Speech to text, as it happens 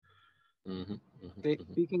Mm-hmm,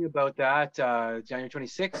 mm-hmm. Speaking about that, January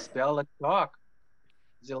 26th, Bell, let's talk.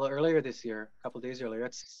 It's a little earlier this year, a couple days earlier.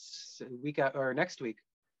 That's a week or next week.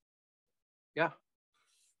 Yeah.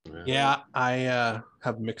 Yeah. Yeah, I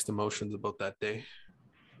have mixed emotions about that day.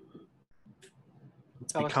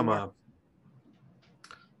 It's Tell us become more.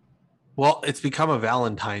 it's become a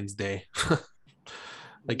Valentine's Day.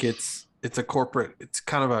 Like it's a corporate, it's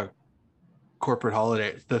kind of a corporate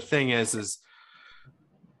holiday. The thing is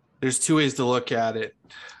there's two ways to look at it.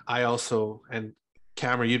 I also, and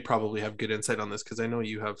Cameron, you'd probably have good insight on this because I know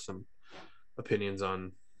you have some opinions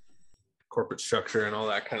on corporate structure and all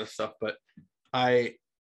that kind of stuff. But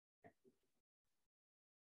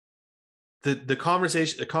the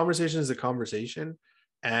conversation is a conversation,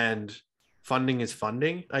 and funding is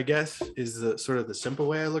funding, I guess, is the sort of the simple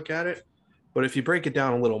way I look at it. But if you break it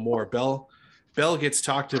down a little more, Bell gets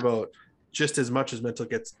talked about just as much as mental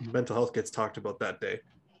health gets talked about that day.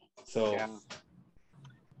 So Yeah.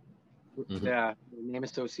 Yeah. Name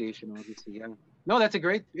association, obviously. Yeah. No, that's a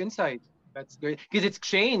great insight. That's great because it's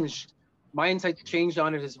changed. My insight's changed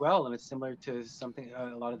on it as well, and it's similar to something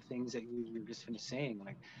a lot of the things that you were just finished saying.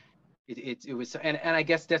 Like it was, and I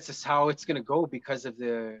guess that's just how it's gonna go because of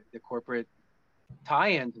the corporate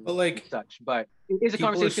tie-ins but and such. But it is a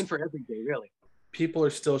conversation for every day, really. people are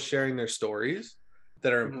still sharing their stories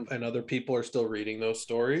that are, Mhm. and other people are still reading those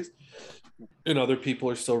stories, and other people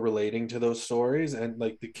are still relating to those stories, and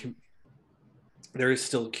like there is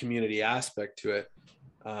still a community aspect to it.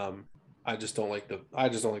 I just don't like the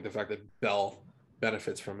fact that Bell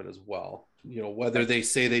benefits from it as well. You know, whether they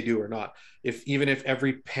say they do or not. If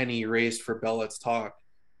every penny raised for Bell Let's Talk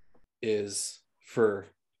goes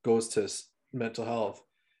to mental health,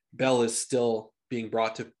 Bell is still being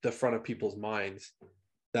brought to the front of people's minds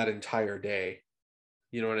that entire day.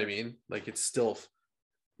 You know what I mean? Like it's still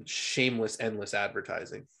shameless, endless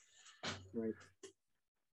advertising. Right.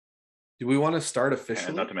 Do we want to start officially?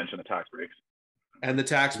 And not to mention the tax breaks. And the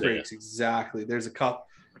tax breaks, exactly. There's a couple.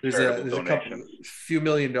 There's a few $1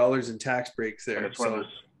 million in tax breaks there. And it's one of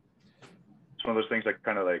those things that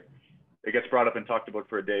kind of like it gets brought up and talked about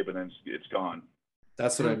for a day, but then it's gone.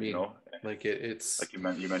 That's what I mean. You know? Like it's like you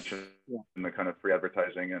mentioned in the kind of free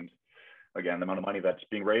advertising, and again the amount of money that's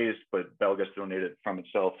being raised, but Bell gets donated from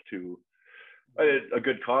itself to a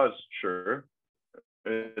good cause, sure.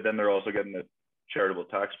 Then they're also getting the charitable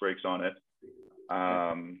tax breaks on it.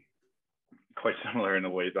 Quite similar in a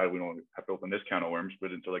way that we don't have to open this can of worms,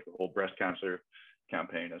 but into like the whole breast cancer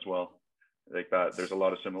campaign as well. Like that, there's a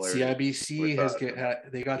lot of similarities.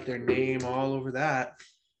 CIBC they got their name all over that.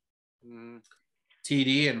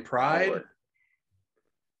 TD and Pride.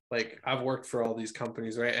 Like I've worked for all these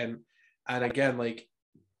companies, right? And again, like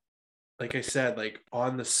I said, like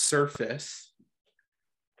on the surface,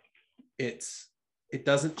 it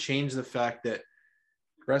doesn't change the fact that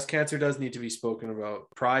breast cancer does need to be spoken about.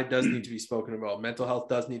 Pride does need to be spoken about. Mental health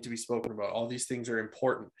does need to be spoken about. All these things are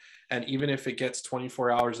important. And even if it gets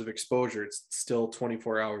 24 hours of exposure, it's still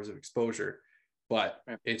 24 hours of exposure. But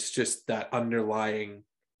it's just that underlying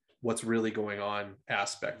what's really going on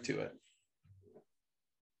aspect to it.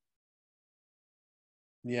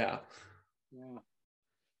 Yeah.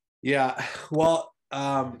 Well,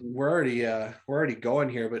 we're already going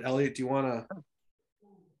here, but Elliot, do you want to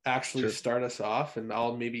actually start us off, and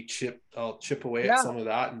I'll maybe chip away at some of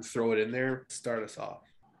that and throw it in there. Start us off.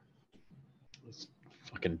 Let's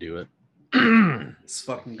fucking do it. Let's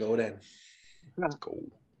fucking go then. Let's go.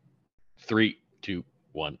 3, 2,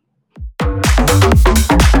 1.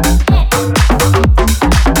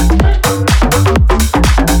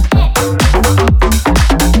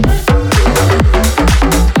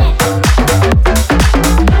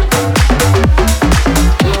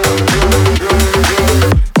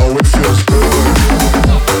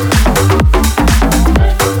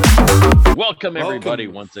 Welcome everybody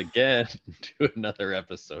once again to another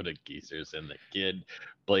episode of Geezers and the Kid.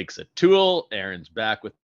 Blake's a tool. Aaron's back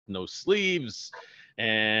with no sleeves,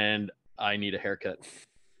 and I need a haircut.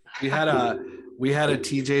 We had a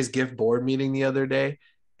TJ's gift board meeting the other day,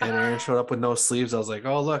 and Aaron showed up with no sleeves. I was like,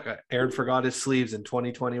 "Oh look, Aaron forgot his sleeves in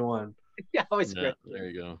 2021." Yeah, it was great. There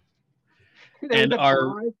you go.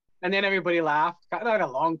 And then everybody laughed. That had a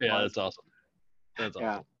long pause. Yeah, that's awesome. That's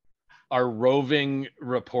awesome. Our roving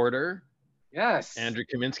reporter. Yes, Andrew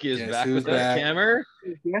Kaminsky is back with us. Cammer,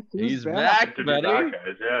 he's back, buddy. Back,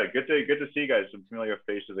 guys. Yeah, good to see you guys. Some familiar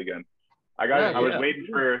faces again. I was waiting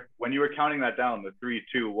for when you were counting that down, the 3,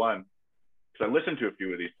 2, 1, because I listened to a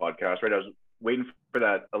few of these podcasts. Right, I was waiting for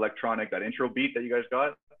that electronic, that intro beat that you guys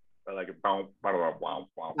got. like a bow, bow, bow, bow,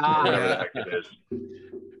 bow, Ah. whatever the heck it is.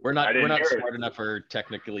 We're I not didn't hear it. smart enough or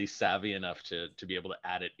technically savvy enough to be able to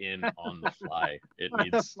add it in on the fly. It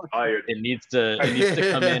needs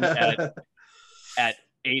to come in at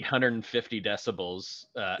 850 decibels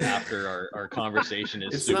after our conversation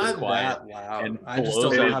is It's super not quiet. that loud. and I just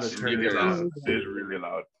blows don't know out how to the turn it speakers. down. It is really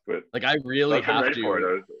loud, but Like I really I'm have ready for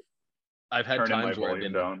to. it. I've had Turning my times where I've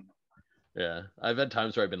volume been down. Yeah, I've had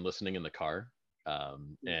times where I've been listening in the car,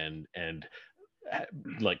 and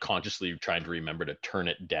like consciously trying to remember to turn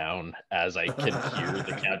it down as I can hear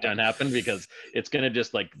the countdown happen, because it's gonna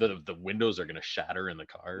just like the windows are gonna shatter in the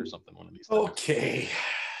car or something one of these times. Okay.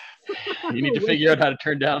 You need to figure out how to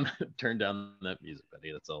turn down that music,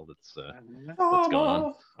 buddy. That's all that's what's going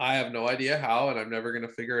on. I have no idea how, and I'm never gonna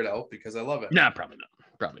figure it out because I love it. Nah, probably not.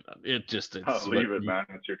 It's Oh, leave it, man.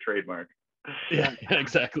 It's your trademark. Yeah,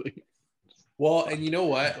 exactly. Well, and you know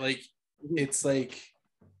what? Like, it's like,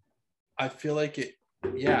 I feel like it,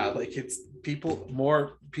 yeah, like it's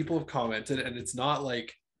more people have commented, and it's not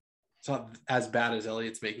as bad as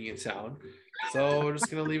Elliot's making it sound. So we're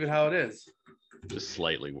just gonna leave it how it is. Just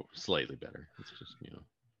slightly better. It's just,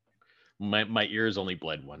 my ears only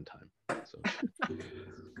bled one time. So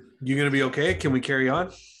You gonna be okay? Can we carry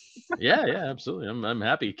on? yeah, absolutely. I'm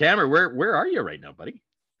happy. Cameron, where are you right now, buddy?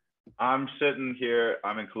 I'm sitting here.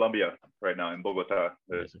 I'm in Colombia right now, in Bogota,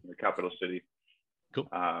 the capital city. Cool.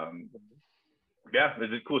 Yeah,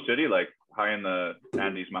 it's a cool city, like high in the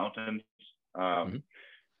Andes Mountains. So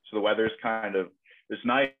the weather's it's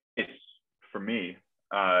nice for me.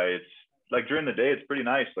 It's like during the day, it's pretty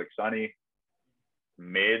nice, like sunny,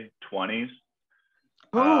 mid 20s.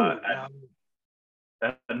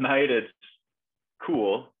 At night, it's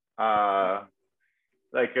cool.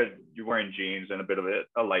 You're wearing jeans and a bit of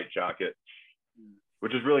a light jacket,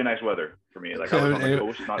 which is really nice weather for me. Like I was on the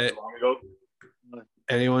coast not too long ago.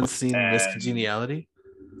 Anyone seen Miss Congeniality?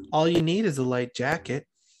 All you need is a light jacket.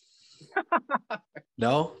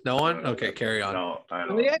 No one. Okay, carry on. No, I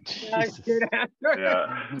don't.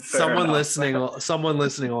 Yeah. Someone listening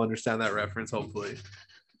will understand that reference, hopefully.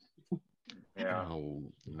 Yeah. Oh,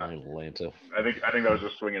 my Atlanta. I think that was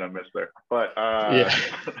just swinging a miss there, but yeah,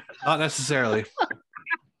 not necessarily.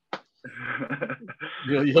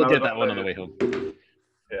 You'll get that one on the way home.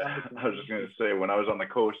 Yeah, I was just gonna say, when I was on the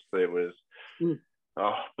coast, it was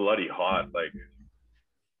bloody hot. Like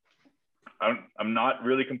I'm not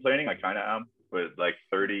really complaining. I kind of am, but like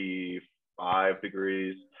 35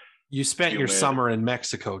 degrees. You spent your summer in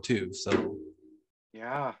Mexico too, so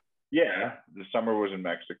yeah. The summer was in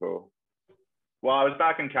Mexico. Well, I was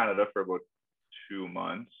back in Canada for about 2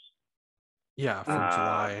 months. Yeah, from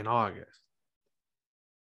July and August.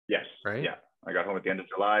 Yes. Right. Yeah, I got home at the end of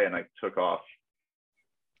July and I took off.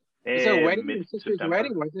 It's a wedding. Your sister's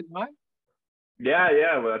wedding, was it not?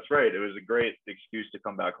 Yeah. Well, that's right. It was a great excuse to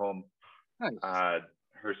come back home. Nice. My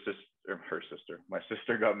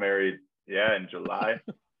sister got married. Yeah, in July.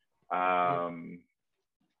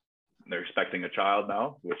 They're expecting a child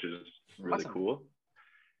now, which is really cool.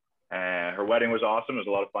 And her wedding was awesome. It was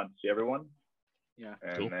a lot of fun to see everyone. Yeah.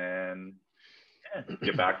 And then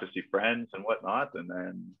get back to see friends and whatnot. And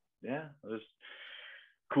then it was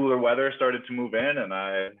cooler weather started to move in, and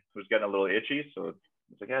I was getting a little itchy. So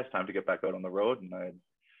it's like, it's time to get back out on the road. And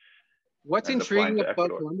what's intriguing about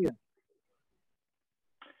Colombia?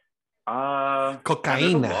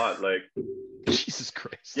 Cocaine. A lot, like Jesus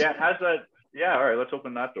Christ. Yeah, it has that. Yeah, all right, let's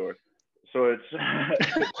open that door. So it's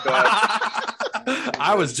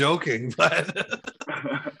I was joking, but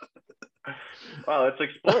well, let's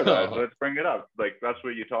explore that. Let's bring it up. Like that's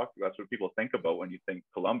what people think about when you think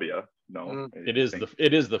Colombia. No, it is the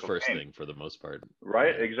cocaine. First thing for the most part.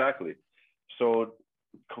 Right, exactly. So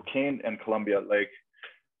cocaine and Colombia, like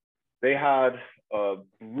they had a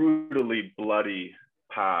brutally bloody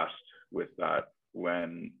past with that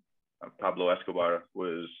when Pablo Escobar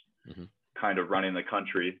was kind of running the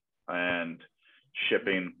country and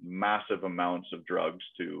shipping massive amounts of drugs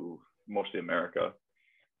to mostly America.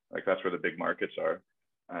 Like that's where the big markets are,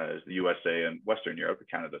 as the USA and Western Europe,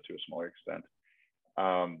 Canada to a smaller extent.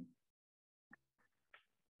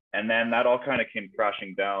 And then that all kind of came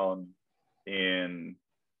crashing down in,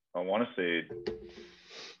 I want to say,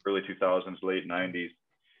 early 2000s, late 90s.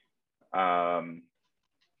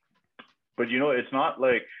 But it's not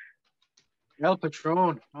like El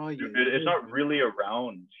Patron. Oh, yeah. It's not really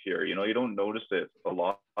around here. You don't notice it a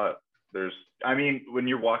lot. When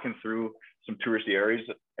you're walking through some touristy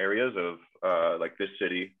areas of like this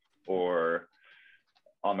city or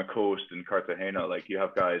on the coast in Cartagena, like you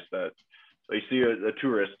have guys that they see a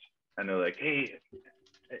tourist and they're like, hey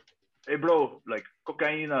bro, like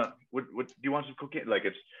cocaine, what do you want some cocaine? Like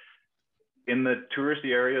in the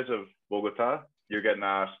touristy areas of Bogota, you're getting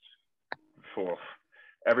asked for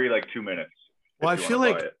every like 2 minutes. Well, I if you feel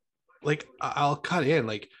wanna buy like it. I'll cut in.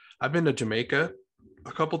 Like I've been to Jamaica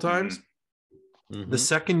a couple times. The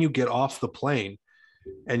second you get off the plane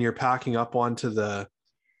and you're packing up onto the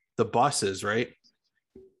buses, right?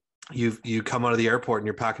 You come out of the airport and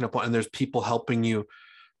you're packing up on, and there's people helping you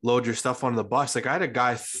load your stuff on the bus. Like I had a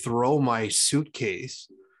guy throw my suitcase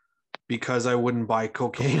because I wouldn't buy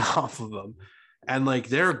cocaine off of them. And like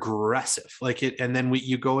they're aggressive. Like it, and then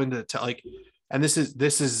you go into like, and this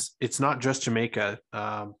is it's not just Jamaica.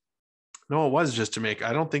 No, it was just Jamaica.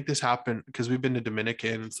 I don't think this happened because we've been to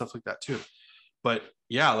Dominican and stuff like that too. But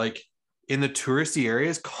yeah, like in the touristy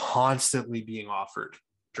areas, constantly being offered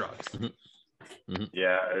drugs.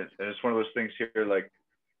 Yeah, it's one of those things here. Like,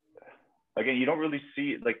 again, you don't really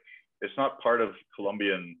see, like, it's not part of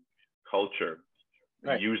Colombian culture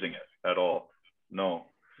using it at all. No.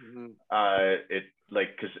 It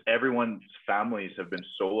like, because everyone's families have been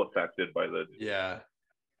so affected by the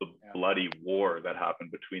bloody war that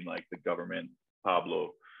happened between like the government,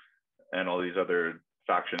 Pablo, and all these other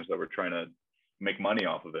factions that were trying to make money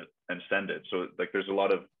off of it and send it. So like there's a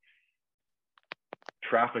lot of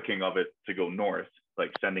trafficking of it to go north,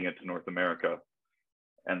 like sending it to North America.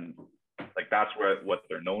 And like that's what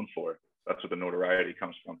they're known for. That's what the notoriety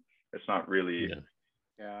comes from. It's not really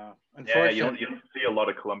you don't see a lot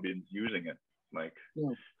of Colombians using it. Like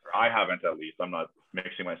I haven't, at least. I'm not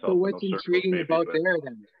mixing myself. So what's intriguing about there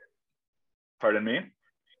then? Pardon me?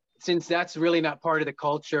 Since that's really not part of the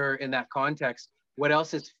culture in that context,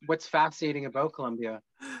 what's fascinating about Colombia?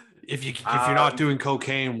 If you're not doing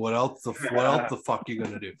cocaine, what else the fuck you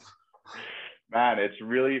gonna do? Man, it's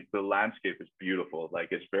really, the landscape is beautiful.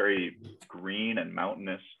 Like it's very green and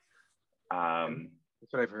mountainous.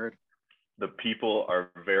 That's what I've heard. The people are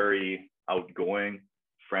very outgoing,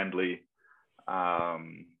 friendly.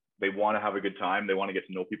 They want to have a good time. They want to get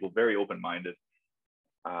to know people. Very open-minded.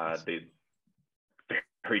 They're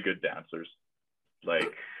very good dancers.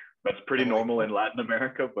 Like that's pretty normal in Latin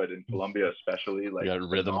America, but in Colombia especially, like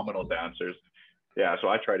phenomenal dancers. Yeah, so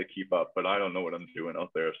I try to keep up, but I don't know what I'm doing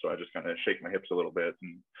out there, so I just kind of shake my hips a little bit.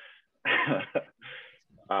 And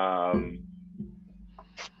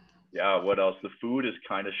yeah, what else? The food is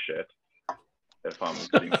kind of shit, if I'm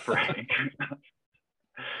being frank.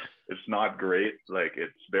 It's not great. Like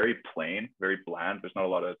it's very plain, very bland. There's not a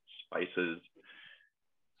lot of spices.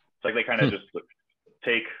 It's like they kind of just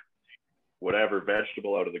take whatever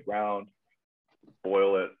vegetable out of the ground,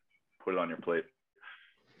 boil it, put it on your plate.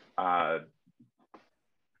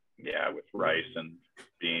 Yeah, with rice and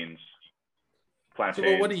beans, plantains.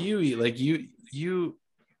 So, well, what do you eat? Like you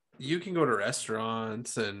can go to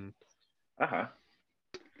restaurants and usually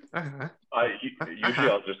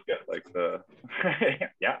I'll just get like the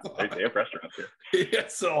they have restaurants here. Yeah,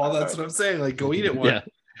 so that's what I'm saying. Like go eat at one. Yeah.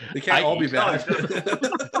 They can't all be bad.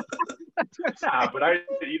 Yeah, but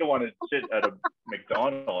you don't want to sit at a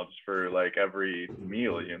McDonald's for like every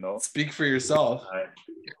meal, you know. Speak for yourself.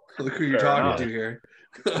 Look who you're talking to here.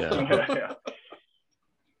 Yeah.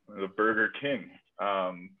 The Burger King.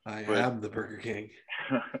 I am the Burger King.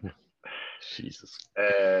 Jesus.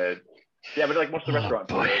 Yeah, but like most of the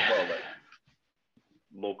restaurants are as well,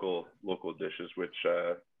 like local dishes, which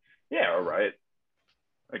are right.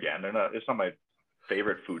 Again, it's not my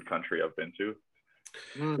favorite food country I've been to.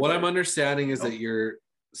 What I'm understanding is that you're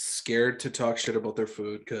scared to talk shit about their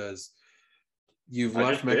food because you've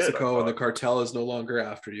left Mexico and the cartel is no longer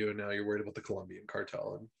after you, and now you're worried about the Colombian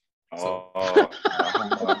cartel.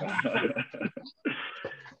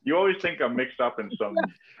 You always think I'm mixed up in some.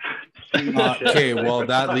 Okay, well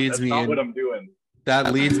that leads me. Not what I'm doing.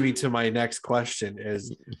 That leads me to my next question: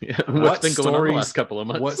 is what's been going on the last couple of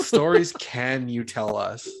months? What stories can you tell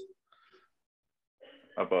us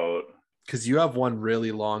about? Because you have one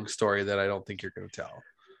really long story that I don't think you're going to tell.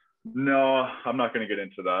 No, I'm not going to get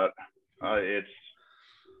into that. It's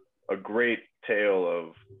a great tale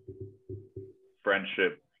of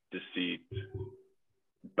friendship, deceit,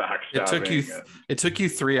 backstabbing. It took you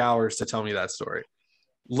 3 hours to tell me that story.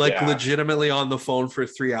 Like legitimately on the phone for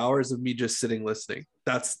 3 hours of me just sitting listening.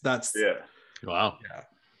 That's wow. Yeah.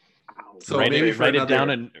 So write it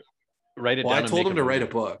down and write it down. I told him to write a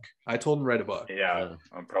book. Yeah,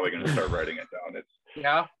 I'm probably going to start writing it down. It's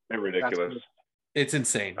ridiculous. It's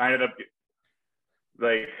insane. I ended up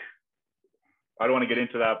like, I don't want to get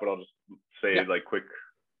into that, but I'll just say like quick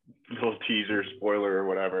little teaser, spoiler or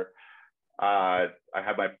whatever. I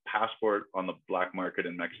had my passport on the black market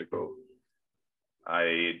in Mexico.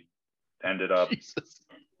 I ended up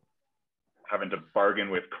having to bargain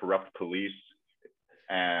with corrupt police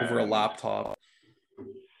and over a laptop.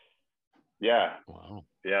 Yeah, Wow.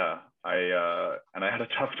 yeah. I had a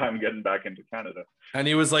tough time getting back into Canada. And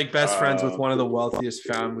he was like best friends with one of the wealthiest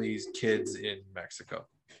families' kids in Mexico.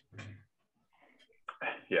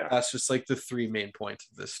 Yeah. That's just like the three main points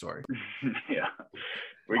of this story. Yeah.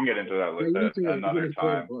 We can get into that Yeah, you need to another record a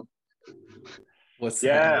time. book. What's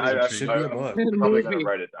Yeah, that? I Should be a I'm book. probably gonna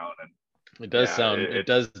write it down. And It does Yeah, sound. it- It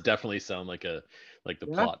does definitely sound like the Yeah.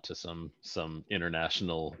 plot to some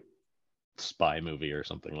international spy movie or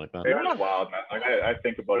something like that. it was wild, man. Like I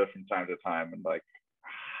think about it from time to time, and like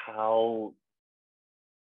how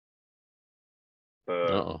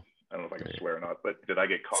Uh-oh. I don't know if I can swear or not, but did I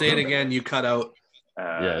get caught? Say it up in again. this? You cut out.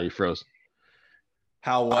 Yeah, you froze.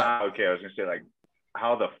 How what? Okay, I was gonna say like,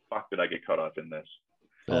 how the fuck did I get caught up in this?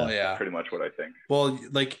 Oh Yeah. yeah. Pretty much what I think. Well,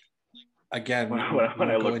 like again, When we I won't go look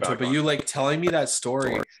into it, back but on you it. like telling me that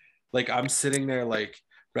story, like I'm sitting there like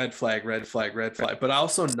red flag, red flag, red flag. But I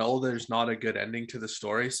also know there's not a good ending to the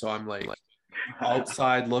story, so I'm like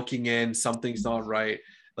outside looking in, something's not right.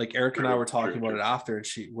 Like Eric and I were talking about it after, and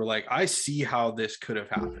we're like, I see how this could have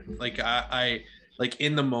happened. Like I like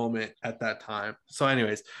in the moment at that time. So,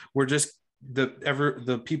 anyways, we're just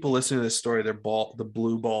the people listening to this story, the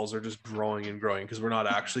blue balls are just growing and growing because we're not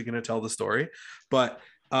actually going to tell the story. But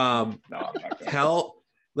No, I'm not gonna. tell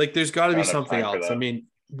like there's got to be Not enough something time for else. that. I mean,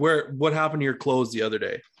 what happened to your clothes the other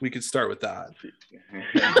day? We could start with that.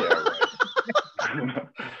 Yeah, right.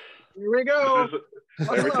 Here we go.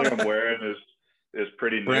 Everything I'm wearing is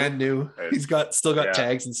pretty new. Brand new. It's- He's still got yeah.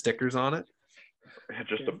 tags and stickers on it.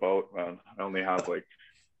 Just about, man. I only have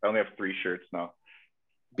 3 shirts now.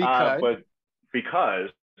 Because But because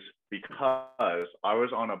I was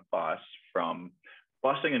on a bus from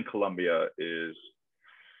busing in Colombia is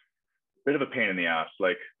a bit of a pain in the ass,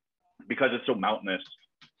 like because it's so mountainous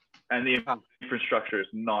and the infrastructure is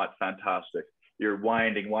not fantastic. You're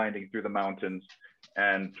winding through the mountains,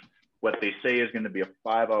 and what they say is going to be a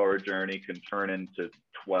 5-hour journey can turn into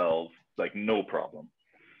 12, like no problem.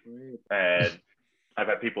 And I've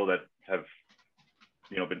had people that have,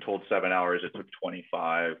 been told 7 hours. It took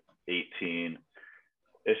 25, 18.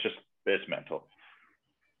 It's mental.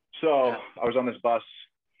 So I was on this bus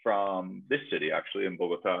from this city, actually in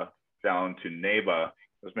Bogota, down to Neiva. I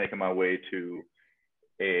was making my way to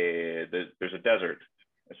there's a desert.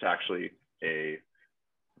 It's actually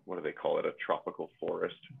what do they call it? A tropical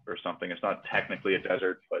forest or something. It's not technically a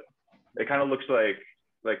desert, but it kind of looks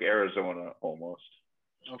like Arizona almost.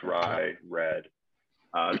 It's dry, red.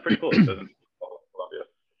 It's pretty cool. It doesn't Colombia.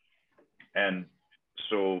 And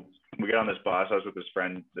so we get on this bus. I was with this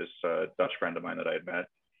friend, this Dutch friend of mine that I had met,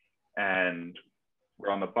 and we're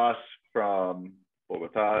on the bus from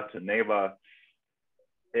Bogota to Neiva.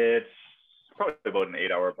 It's probably about an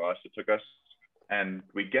 8-hour bus it took us, and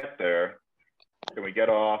we get there and we get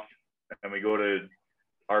off and we go to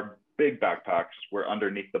our big backpacks. We're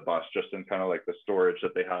underneath the bus, just in kind of like the storage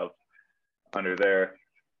that they have under there.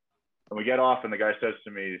 And we get off and the guy says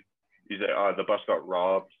to me, he's like, the bus got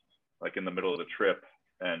robbed like in the middle of the trip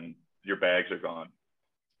and your bags are gone.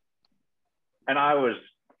 And I'm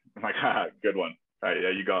like, good one. Yeah,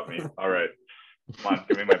 you got me. All right, come on,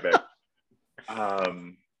 give me my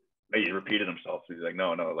bag. He repeated himself. He's like,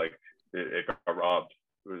 no, like it got robbed.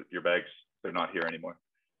 Your bags, they're not here anymore.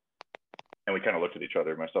 And we kind of looked at each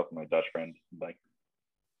other, myself and my Dutch friend, like,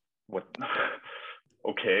 what?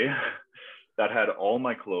 Okay. That had all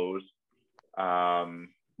my clothes,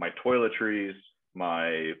 my toiletries,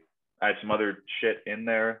 I had some other shit in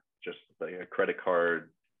there, just like a credit card,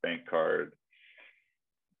 bank card,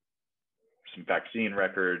 some vaccine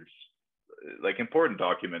records, like important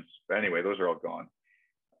documents. But anyway, those are all gone.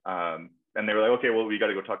 And they were like, okay, well, we got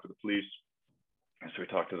to go talk to the police. And so we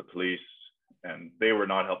talked to the police and they were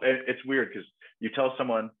not helping. It's weird because you tell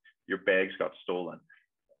someone your bags got stolen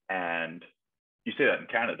and you say that in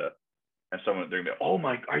Canada and someone, they're gonna be, oh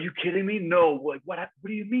my, are you kidding me? No, like, what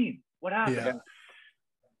do you mean? What happened? Yeah.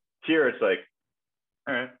 Here it's like,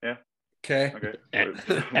 all right, yeah. Okay.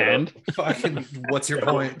 And Fucking, what's your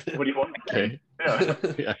point? What do you want? Okay. Yeah.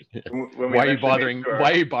 Yeah. When we Why are you eventually bothering? made it to our-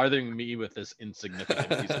 Why are you bothering me with this insignificant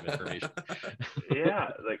piece of information?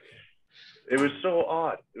 Yeah, like it was so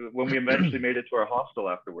odd. When we eventually made it to our hostel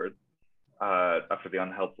afterward, after the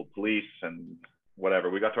unhelpful police and whatever,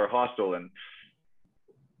 we got to our hostel and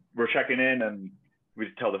we're checking in and we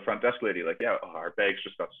tell the front desk lady, like, yeah, our bags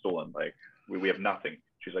just got stolen. Like we have nothing.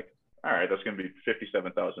 She's like, all right, that's gonna be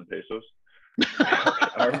 57,000 pesos.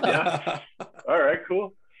 Yeah. All right,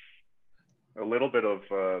 cool. A little bit of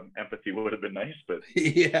empathy would have been nice, but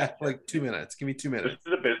Yeah, like 2 minutes. Give me 2 this minutes.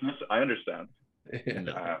 is a business. I understand.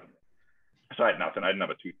 Yeah. So I had nothing. I didn't have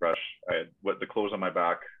a toothbrush. I had the clothes on my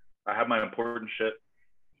back. I had my important shit,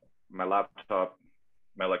 my laptop,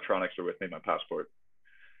 my electronics are with me, my passport.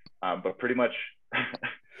 But pretty much,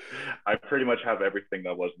 I pretty much have everything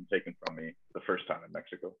that wasn't taken from me the first time in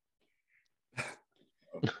Mexico.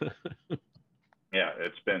 Yeah,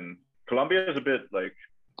 it's been, Colombia is a bit like,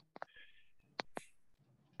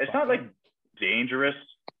 it's not like dangerous,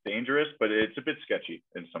 but it's a bit sketchy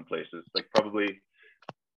in some places. Like probably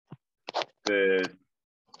it's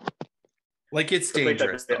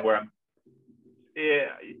dangerous though. where I'm,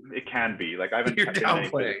 yeah, it can be. Like I haven't You're been in any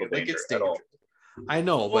downplaying physical it. Like danger it's at all. dangerous. I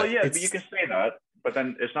know, Well, but yeah, but you can say that. But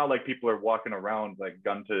then it's not like people are walking around like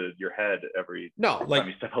gun to your head every no, like time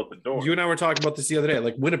you step out the door. you and I were talking about this the other day.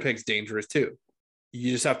 Like Winnipeg's dangerous too.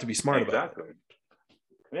 You just have to be smart about it.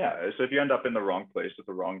 Yeah. So if you end up in the wrong place at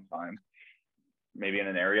the wrong time, maybe in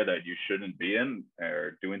an area that you shouldn't be in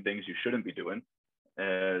or doing things you shouldn't be doing,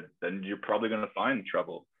 then you're probably going to find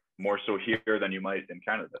trouble more so here than you might in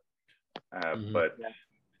Canada. But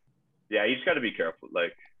yeah, you just got to be careful.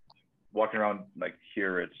 Like walking around like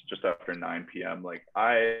here, it's just after 9 p.m. Like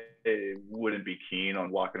I wouldn't be keen on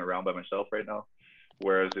walking around by myself right now.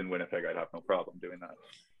 Whereas in Winnipeg, I'd have no problem doing that.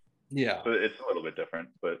 Yeah. So it's a little bit different,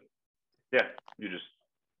 but yeah, you just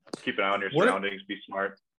keep an eye on your surroundings, be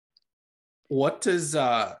smart. What does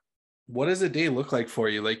a day look like for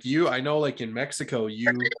you? Like I know like in Mexico, you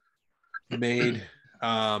made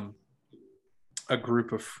a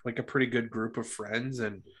group of like a pretty good group of friends,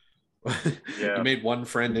 and you made one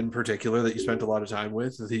friend in particular that you spent a lot of time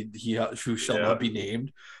with. He who shall not be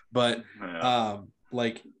named, but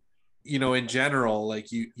like, you know, in general, like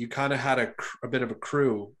you kind of had a bit of a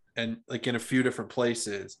crew and like in a few different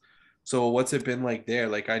places. So what's it been like there?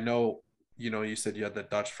 Like I know, you know, you said you had the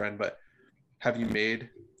Dutch friend, but have you made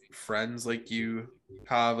friends like you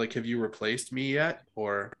have? Like, have you replaced me yet?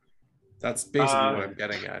 Or that's basically what I'm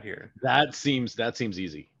getting at here. That seems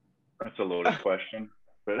easy. That's a loaded question,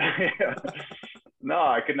 but no,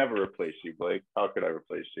 I could never replace you, Blake. How could I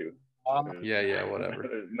replace you? Yeah, whatever.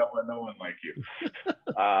 no one like you.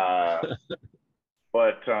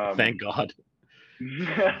 But thank God.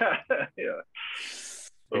 Yeah.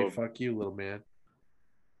 So, hey, fuck you, little man.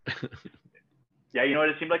 Yeah, you know what?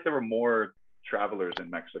 It seemed like there were more travelers in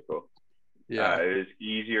Mexico. Yeah, it is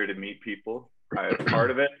easier to meet people.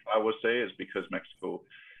 Part of it, I would say, is because Mexico,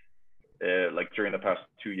 like during the past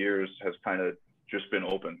 2 years, has kind of just been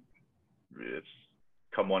open. It's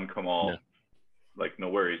come one, come all. Yeah. Like no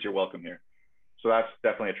worries, you're welcome here. So that's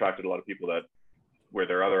definitely attracted a lot of people that where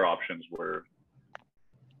their other options were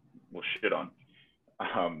shit on.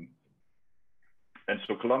 And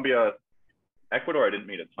so Colombia, Ecuador, I didn't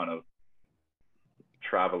meet a ton of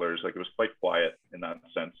travelers. Like it was quite quiet in that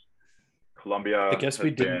sense. Colombia, I guess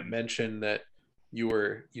we didn't mention that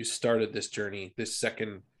you started this journey, this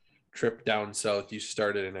second trip down south. You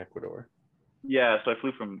started in Ecuador. Yeah, so I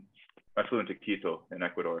flew into Quito in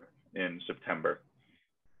Ecuador in September.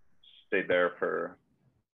 Stayed there for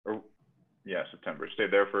September.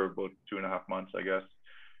 Stayed there for about 2.5 months, I guess.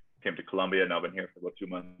 Came to Colombia, now been here for about 2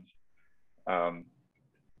 months.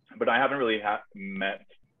 But I haven't really met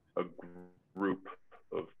a group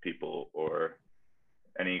of people or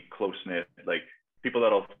any close-knit, like people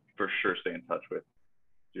that I'll for sure stay in touch with.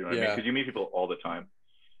 Do you know what I mean? Because you meet people all the time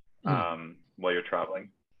while you're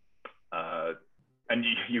traveling. And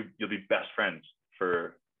you'll be best friends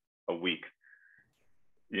for a week.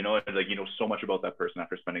 You know, like you know so much about that person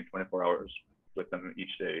after spending 24 hours with them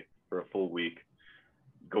each day for a full week.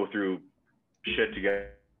 Go through shit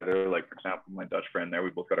together. Like for example, my Dutch friend there, we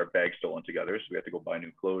both got our bags stolen together, so we had to go buy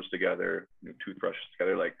new clothes together, new toothbrushes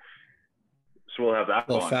together. Like, so we'll have that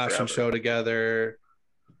little fashion show together.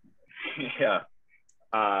 Yeah.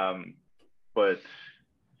 But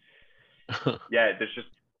yeah, there's just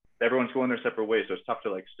everyone's going their separate ways, so it's tough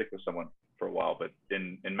to like stick with someone for a while. But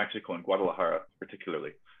in Mexico and Guadalajara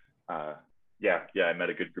particularly, I met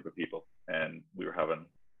a good group of people, and that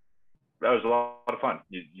was a lot of fun.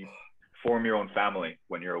 You form your own family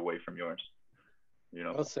when you're away from yours, you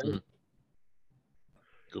know. Well said. Mm-hmm.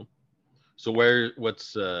 Cool. So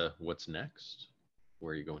what's next?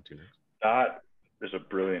 Where are you going to next? That is a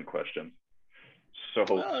brilliant question. So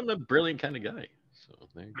well, I'm a brilliant kind of guy. So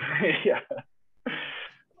there you go. Yeah.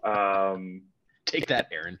 Take that,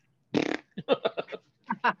 Aaron.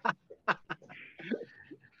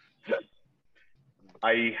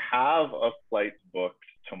 I have a flight booked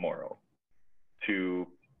tomorrow to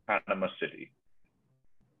Panama City.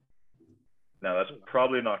 Now that's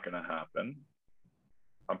probably not going to happen.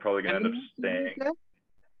 I'm probably going to end up staying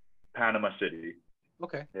Panama City.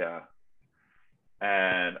 Okay. Yeah.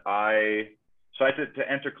 And so I had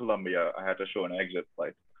to enter Colombia, I had to show an exit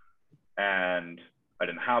flight, and I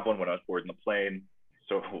didn't have one when I was boarding the plane.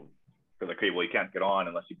 So Because okay, well, you can't get on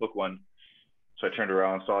unless you book one. So I turned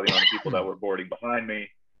around, saw the amount of people that were boarding behind me. And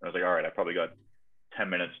I was like, all right, I probably got 10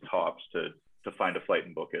 minutes tops to find a flight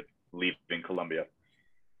and book it, leaving Colombia.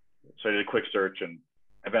 So I did a quick search and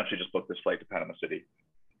eventually just booked this flight to Panama City.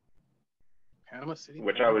 Panama City,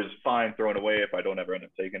 which Panama. I was fine throwing away if I don't ever end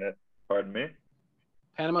up taking it. Pardon me?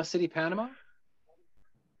 Panama City, Panama?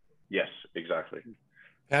 Yes, exactly.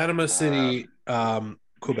 Panama City,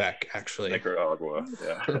 Quebec, actually. Nicaragua,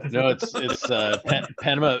 yeah. No, it's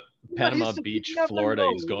Panama Beach, Florida.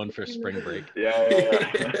 He's going for spring break. Yeah.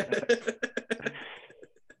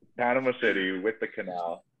 Panama City with the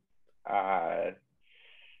canal.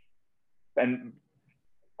 And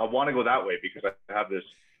I want to go that way because I have this,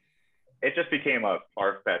 it just became a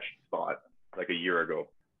far-fetched thought like a year ago.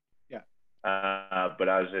 Yeah. But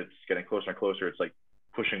as it's getting closer and closer, it's like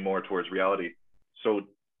pushing more towards reality. So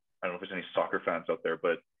I don't know if there's any soccer fans out there,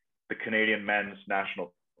 but the Canadian men's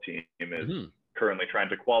national team is currently trying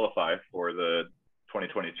to qualify for the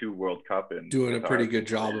 2022 World Cup. And doing a pretty good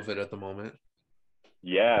job of it at the moment.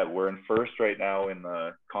 Yeah, we're in first right now in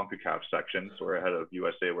the CONCACAF section. So we're ahead of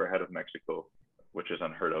USA, we're ahead of Mexico, which is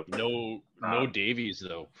unheard of. No Davies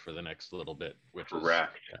though for the next little bit, which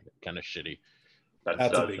correct. is kind of shitty.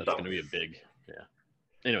 That's going to be a big,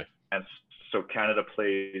 Anyway, and so Canada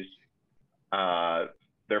plays.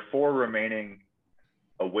 Their 4 remaining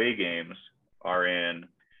away games are in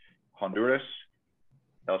Honduras,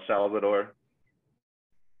 El Salvador,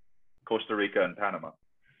 Costa Rica, and Panama,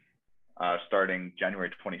 starting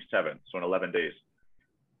January 27th, so in 11 days.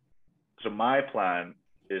 So my plan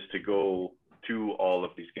is to go to all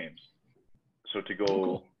of these games. So to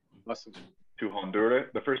go to Honduras,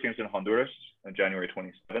 the first game's in Honduras on January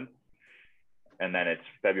 27th, and then it's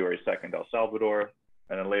February 2nd, El Salvador,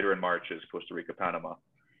 and then later in March is Costa Rica, Panama.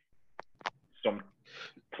 So I'm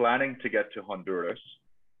planning to get to Honduras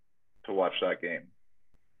to watch that game.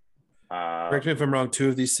 Correct me if I'm wrong, 2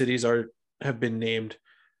 of these cities have been named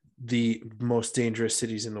the most dangerous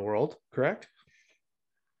cities in the world, correct?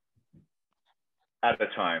 At the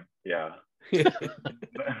time, yeah.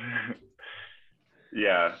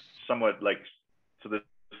 Yeah, somewhat like, so the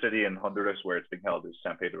city in Honduras where it's being held is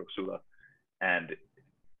San Pedro Sula, and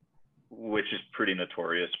which is pretty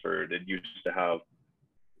notorious for, it used to have,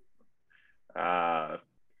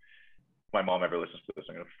 my mom ever listens to this,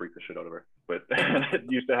 I'm gonna freak the shit out of her, but it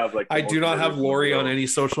used to have like, I do not have Lori on any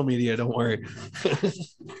social media, don't worry.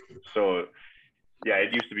 So yeah,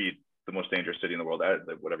 it used to be the most dangerous city in the world,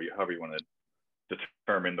 however you want to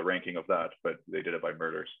determine the ranking of that, but they did it by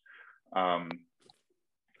murders, and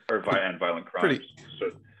violent crimes.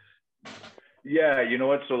 So yeah, you know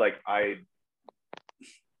what, so like I'm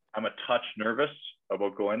a touch nervous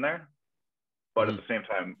about going there, but at the same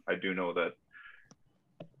time I do know that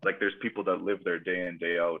like there's people that live there day in,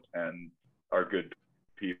 day out and are good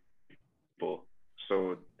people.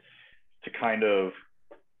 So to kind of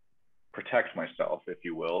protect myself, if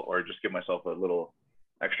you will, or just give myself a little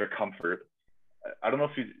extra comfort, I don't know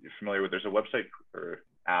if you're familiar with, there's a website or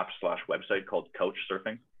app/website called Couch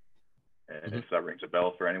Surfing. And if that rings a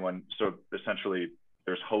bell for anyone. So essentially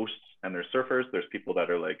there's hosts and there's surfers. There's people that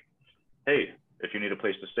are like, hey, if you need a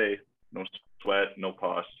place to stay, no sweat, no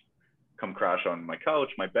cost, come crash on my couch,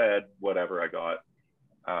 my bed, whatever I got.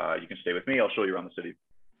 You can stay with me. I'll show you around the city.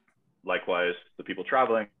 Likewise, the people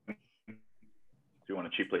traveling, if you want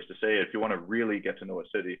a cheap place to stay, if you want to really get to know a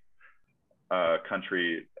city,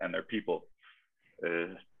 country, and their people,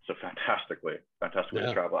 it's a fantastic way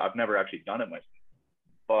to travel. I've never actually done it myself,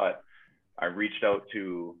 but I reached out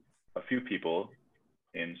to a few people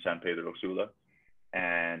in San Pedro Sula,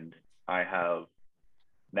 and I have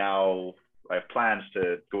plans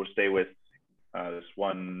to go stay with this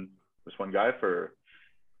one guy for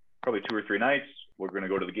probably 2 or 3 nights. We're going to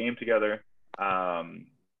go to the game together.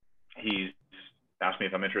 He's asked me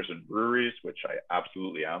if I'm interested in breweries, which I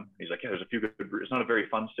absolutely am. He's like, yeah, there's a few good breweries. It's not a very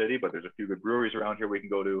fun city, but there's a few good breweries around here we can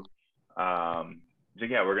go to. He's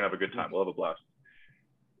like, yeah, we're going to have a good time. We'll have a blast.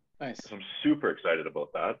 Nice. So I'm super excited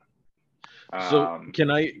about that. So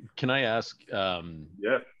can I ask?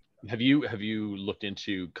 Yeah. Have you looked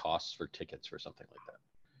into costs for tickets for something like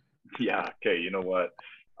that? Yeah. Okay. You know what?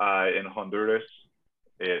 In Honduras,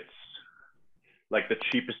 it's like the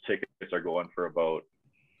cheapest tickets are going for about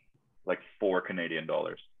like $4 Canadian.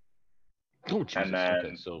 Oh, Jesus. And then,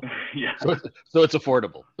 okay, so yeah. So it's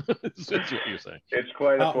affordable. That's what you're saying. It's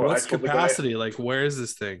quite affordable. What's capacity? Like, where is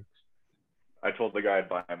this thing? I told the guy I'd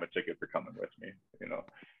buy him a ticket for coming with me. You know,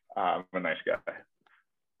 I'm a nice guy.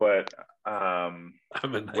 But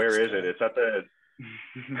where is it? It's at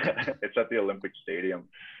the Olympic Stadium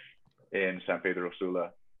in San Pedro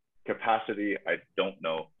Sula. Capacity, I don't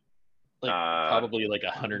know. Like probably like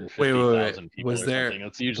 150,000 Wait. people Was or there- something.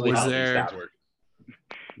 That's usually was how there- these things work.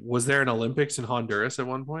 Was there an Olympics in Honduras at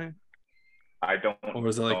one point, I don't. or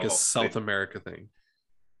was it like know. a South America thing?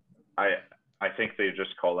 I think they're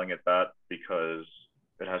just calling it that because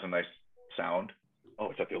it has a nice sound. Oh,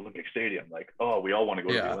 it's at the Olympic Stadium. Like, oh, we all want to go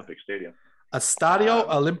to the Olympic Stadium. Estadio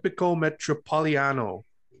Olimpico Metropolitano.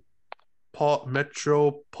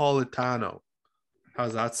 Metropolitano.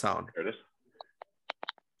 How's that sound? There it is.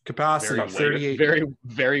 Capacity Very 38. very,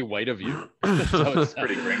 very white of you. So it's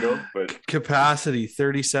Pretty gringo, but Capacity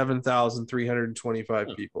 37,325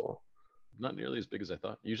 people. not nearly as big as I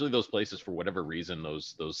thought. Usually those places, for whatever reason,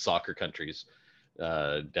 those soccer countries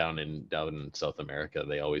down in South America,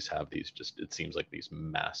 they always have these, just, it seems like these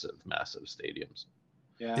massive stadiums.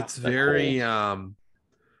 Yeah.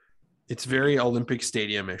 It's very Olympic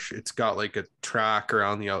Stadium-ish. It's got like a track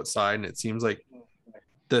around the outside, and it seems like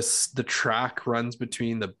the track runs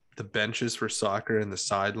between the benches for soccer and the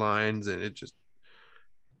sidelines, and it just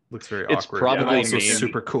looks very It's awkward. probably and also named-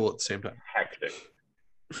 super cool at the same time. hectic.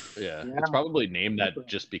 Yeah, Yeah. it's probably named that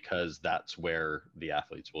just because that's where the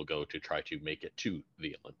athletes will go to try to make it to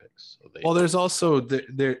the Olympics. So they, Well, there's also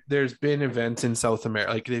there's been events in South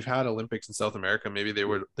America, like they've had Olympics in South America. Maybe they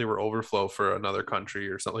were overflow for another country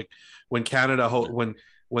or something. Like when Canada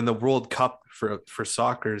when the World Cup for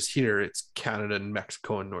soccer is here, it's Canada and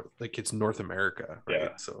Mexico and it's North America, right?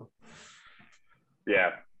 Yeah. So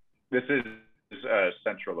Yeah, this is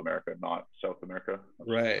Central America, not South America. Let's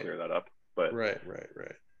Right. clear that up. But right.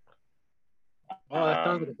 Oh, that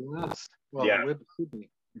sounds like a blast. Well, yeah. it could be.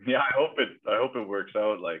 yeah, I hope it works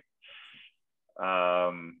out. Like,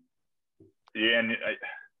 yeah, and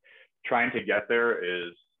trying to get there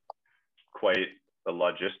is quite a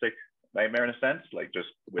logistic nightmare in a sense. Like, just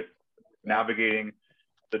with navigating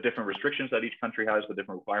the different restrictions that each country has, the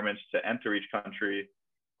different requirements to enter each country.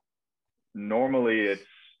 Normally, it's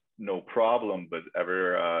no problem, but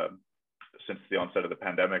since the onset of the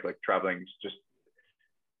pandemic, like, traveling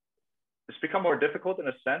it's become more difficult in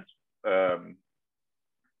a sense.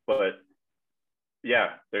 But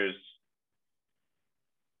yeah,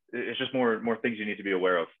 it's just more things you need to be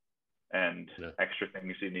aware of, and extra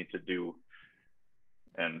things you need to do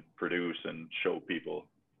and produce and show people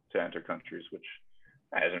to enter countries, which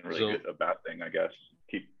isn't really a bad thing, I guess.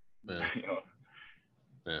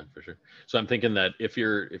 Yeah, for sure. So I'm thinking that if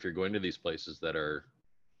you're going to these places that are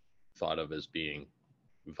thought of as being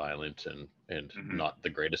violent and not the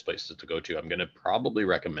greatest places to go to, I'm going to probably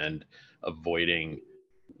recommend avoiding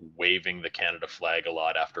waving the Canada flag a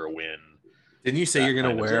lot after a win. Didn't you say you're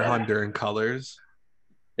going to wear Honduran colors?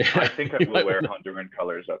 I think I will wear Honduran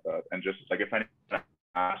colors at that. And just like, if anyone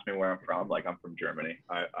asks me where I'm from, like, I'm from Germany.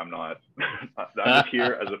 I'm not, I'm just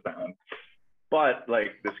here as a fan. But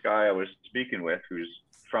like, this guy I was speaking with, who's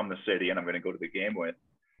from the city and I'm going to go to the game with,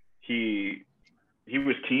 he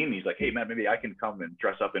was keen. He's like, hey man, maybe I can come and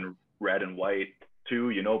dress up in red and white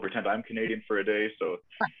too, pretend I'm Canadian for a day. So,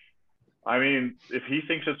 I mean, if he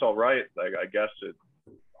thinks it's all right, like, I guess you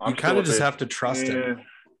kind of just have to trust him.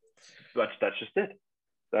 That's just it.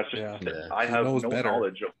 That's just it. I have no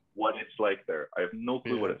knowledge of what it's like there. I have no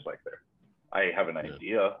clue what it's like there. I have an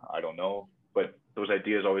idea. I don't know. But those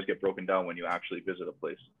ideas always get broken down when you actually visit a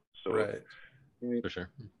place. So, right. For sure.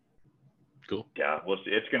 Cool. Yeah, well,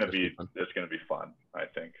 it's gonna be fun. I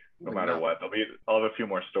think, no matter what. I'll have a few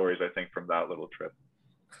more stories, I think, from that little trip.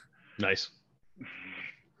 Nice.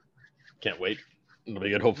 Can't wait. It'll be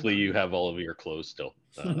good. Hopefully, you have all of your clothes still.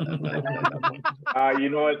 You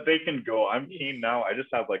know what? They can go. I'm keen now. I just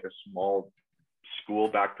have like a small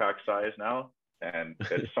school backpack size now, and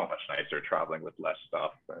it's so much nicer traveling with less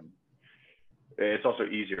stuff, and it's also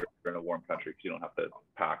easier in a warm country because you don't have to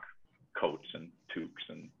pack coats and toques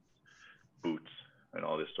and boots and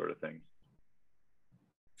all this sort of thing.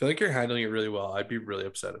 I feel like you're handling it really well. I'd be really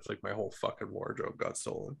upset if like my whole fucking wardrobe got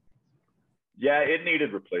stolen. Yeah, it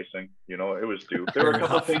needed replacing. It was due. There were a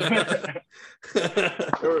couple things.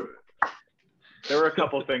 there were a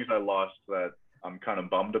couple things I lost that I'm kind of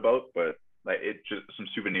bummed about, but like, it just some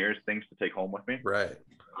souvenirs, things to take home with me. Right.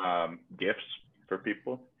 Gifts for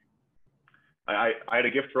people. I had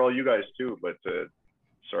a gift for all you guys too, but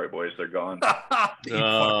sorry boys, they're gone.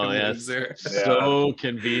 Oh yeah, so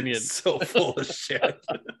convenient. So full of shit.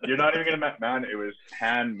 You're not even gonna, man. It was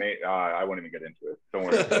handmade. I won't even get into it. Don't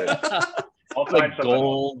worry. I'll find like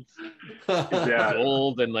gold. Yeah,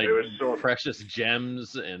 gold and like it was so precious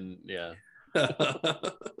gems and yeah.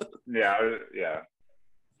 Yeah.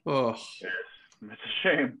 Oh, it's a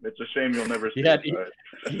shame. It's a shame you'll never see.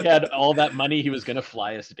 He had all that money. He was gonna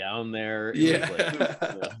fly us down there. It was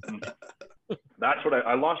like, That's what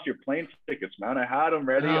I lost your plane tickets, man. I had them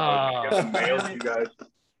ready. I was gonna get them mailed to you guys.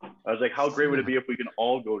 I was like, how great would it be if we can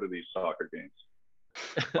all go to these soccer games?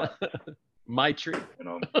 My treat. You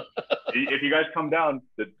know, if you guys come down,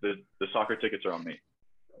 the soccer tickets are on me.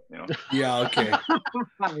 You know. Yeah. Okay.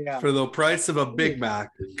 Yeah. For the price of a Big Mac.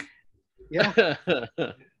 Yeah.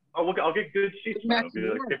 I'll get good seats, man.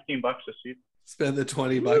 It'll be like $15 a seat. Spend the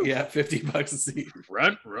 $20. Yeah, $50 a seat.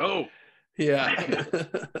 Front row. Yeah.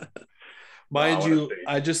 Mind you,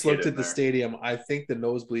 I just looked at the stadium. I think the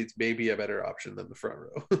nosebleeds may be a better option than the front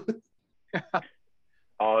row.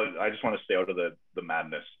 I just want to stay out of the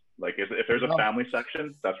madness. Like if there's a family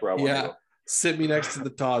section, that's where I want to go. Sit me next to the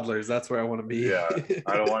toddlers. That's where I want to be. Yeah.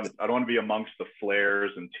 I don't want to be amongst the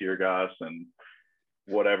flares and tear gas and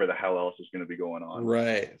whatever the hell else is going to be going on.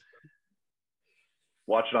 Right.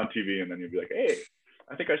 Watch it on TV and then you'll be like, hey,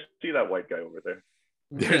 I think I see that white guy over there.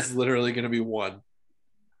 There's literally going to be one.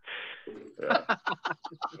 Yeah.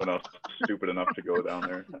 Someone else stupid enough to go down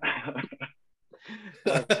there.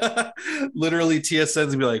 Literally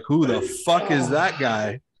TSN's be like, who the fuck is that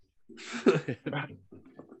guy?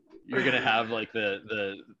 You're gonna have like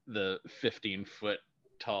the 15-foot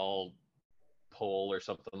tall pole or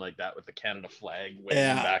something like that with the Canada flag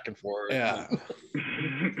waving back and forth. Yeah.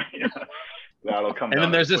 Yeah. That'll come. And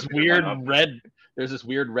then there's this weird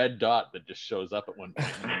red dot that just shows up at one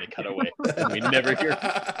point and then they cut away and we never hear.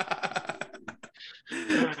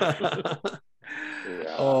 Yeah.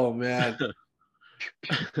 Oh man.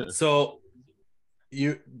 So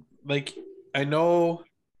you like, I know,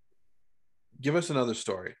 give us another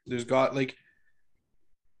story. There's got like,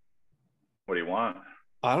 What do you want?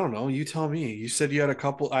 I don't know, you tell me. You said you had a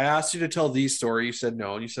couple. I asked you to tell these story, you said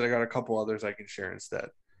no, and you said I got a couple others I can share instead.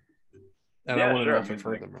 And Yeah, I want to sure. know if I've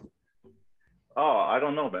heard them. Oh, I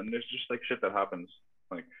don't know, man. There's just like shit that happens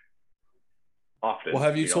like often. Well,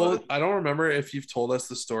 have you told? know? I don't remember if you've told us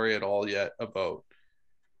the story at all yet about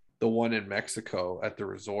the one in Mexico at the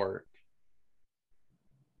resort.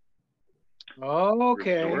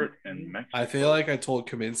 Okay. Resort in Mexico. I feel like I told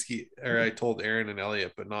Kaminsky, or I told Aaron and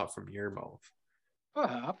Elliot, but not from your mouth.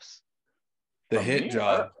 Perhaps. The From hit me?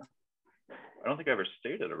 job. I don't think I ever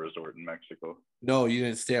stayed at a resort in Mexico. No, you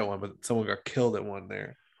didn't stay at one, but someone got killed at one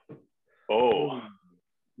there. Oh,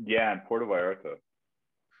 yeah, in Puerto Vallarta.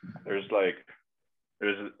 There's like,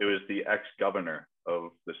 it was the ex-governor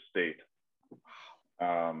of the state.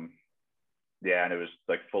 Yeah, and it was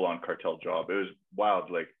like full-on cartel job. It was wild.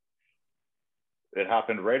 Like, it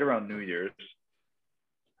happened right around New Year's,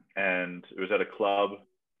 and it was at a club,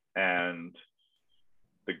 and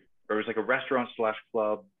it was like a restaurant /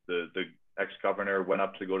 club. The ex-governor went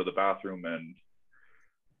up to go to the bathroom and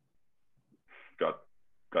got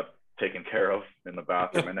taken care of in the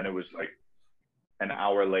bathroom. And then it was like an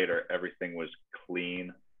hour later, everything was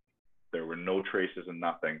clean. There were no traces and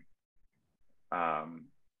nothing.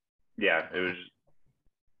 Yeah,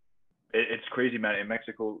 it's crazy, man. In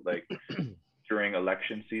Mexico, like during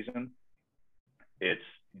election season, it's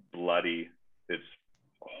bloody. It's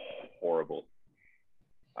horrible.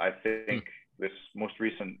 I think the most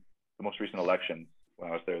recent election when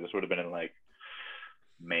I was there, this would have been in like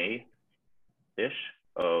May-ish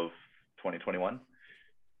of 2021.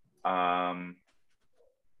 I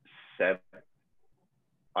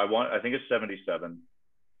think it's 77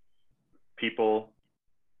 people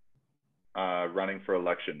running for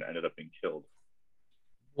election ended up being killed.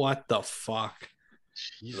 What the fuck?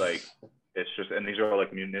 Jesus. Like, it's just, and these are all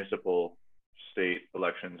like municipal, state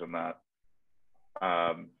elections and that.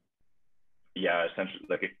 Yeah, essentially,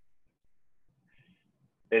 like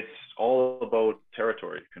it's all about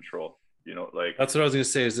territory control. You know, like That's what I was gonna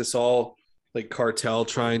say. Is this all like cartel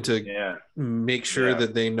trying to make sure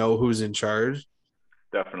that they know who's in charge?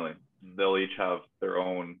 Definitely, they'll each have their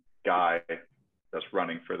own guy that's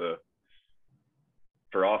running for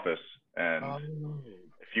office, and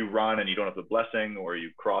if you run and you don't have the blessing or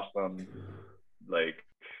you cross them, like,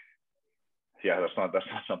 yeah, that's not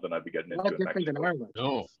something I'd be getting into. Different than Ireland.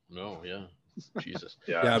 No, yeah. Jesus.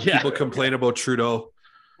 Yeah, people complain about Trudeau.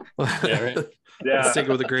 Yeah, right. Yeah, Let's take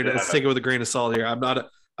it with a grain. Let's take it with a grain of salt here. I'm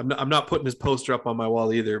not putting his poster up on my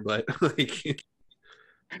wall either, but like,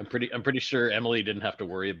 I'm pretty sure Emily didn't have to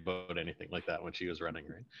worry about anything like that when she was running,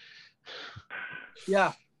 right?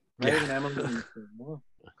 Yeah. Right. Yeah. And Emily,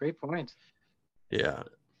 great point. Yeah.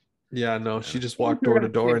 No, she just walked door to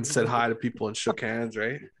door and said hi to people and shook hands,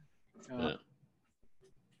 right? Yeah.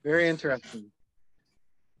 Very interesting.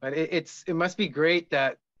 But it must be great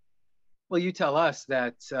that, well, you tell us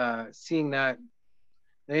that seeing that,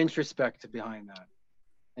 the introspect behind that,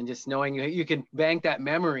 and just knowing you can bank that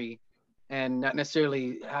memory and not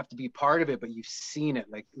necessarily have to be part of it, but you've seen it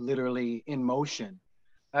like literally in motion.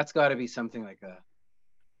 That's got to be something like a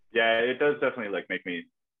Yeah, it does definitely like make me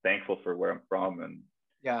thankful for where I'm from, and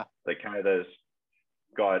yeah. like Canada's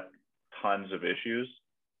got tons of issues,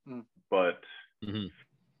 but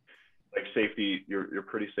like safety, you're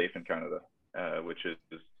pretty safe in Canada, which is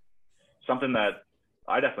something that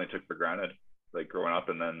I definitely took for granted, like growing up,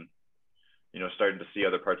 and then starting to see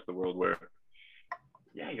other parts of the world where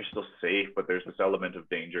you're still safe, but there's this element of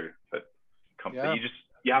danger that comes. Yeah.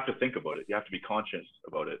 You have to think about it. You have to be conscious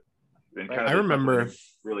about it. In Canada, I remember you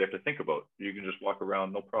really have to think about. You can just walk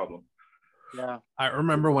around, no problem. Yeah. I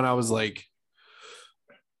remember when I was like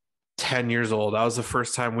 10 years old, that was the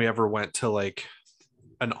first time we ever went to like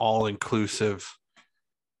an all-inclusive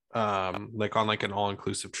like on like an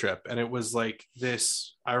all-inclusive trip, and it was like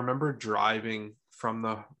this. I remember driving from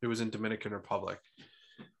it was in Dominican Republic,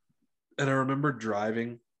 and I remember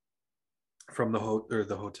driving from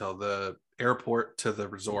the airport to the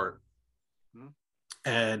resort,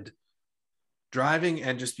 and driving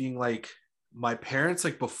and just being like, my parents,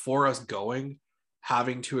 like before us going,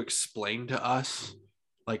 having to explain to us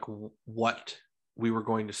like what we were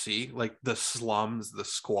going to see, like the slums, the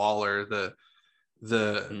squalor, the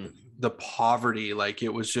poverty. Like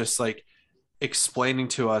it was just like explaining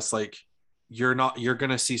to us like, you're going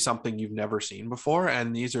to see something you've never seen before,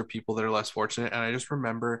 and these are people that are less fortunate. And I just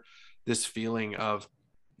remember this feeling of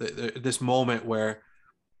this moment where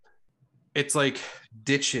it's like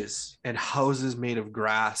ditches and houses made of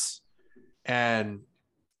grass, and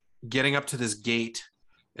getting up to this gate,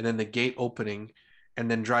 and then the gate opening, and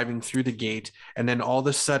then driving through the gate, and then all of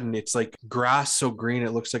a sudden it's like grass so green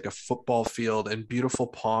it looks like a football field, and beautiful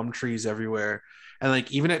palm trees everywhere. And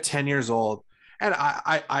like even at 10 years old, and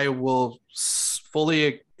I will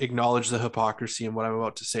fully acknowledge the hypocrisy in what I'm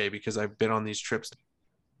about to say, because I've been on these trips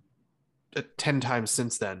 10 times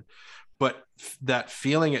since then, but that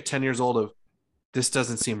feeling at 10 years old of, this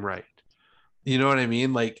doesn't seem right, you know what I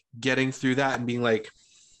mean? Like getting through that and being like,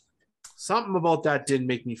 something about that didn't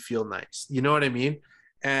make me feel nice, you know what I mean?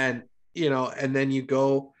 And and then you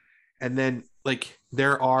go, and then like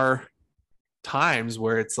there are times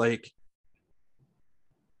where it's like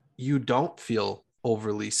you don't feel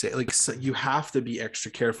overly safe, like so you have to be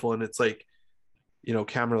extra careful. And it's like,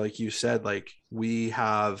 Cameron, like you said, like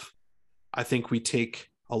I think we take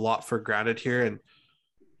a lot for granted here. And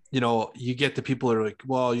you get the people that are like,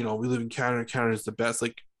 well, we live in Canada, Canada's the best.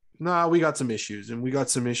 Like, nah, we got some issues, and we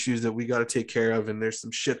got some issues that we got to take care of, and there's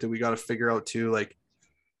some shit that we got to figure out too. Like,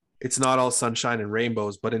 it's not all sunshine and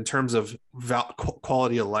rainbows, but in terms of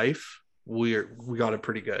quality of life, we got it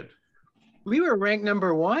pretty good. We were ranked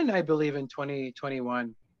number 1, I believe, in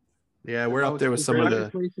 2021. Yeah, we're up there with some of the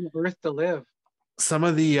place on earth to live. Some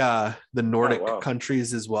of the Nordic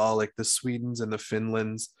countries as well, like the Swedens and the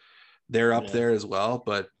Finlands, they're up there as well,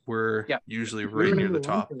 but we're usually right near the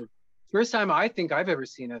top. First time I think I've ever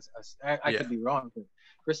seen us. I could be wrong, but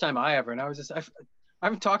first time I ever, and I was just I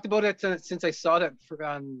haven't talked about it since I saw that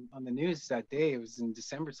on the news that day. It was in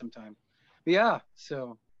December sometime. But yeah,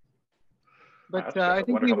 so. But I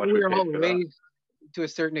think we were all raised to a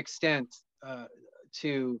certain extent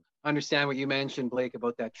to understand what you mentioned, Blake,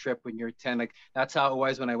 about that trip when you're 10. Like that's how it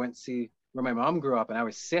was when I went to see where my mom grew up, and I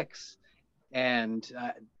was 6. And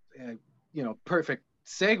perfect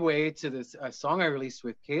segue to this song I released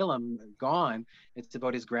with Calum, Gone. It's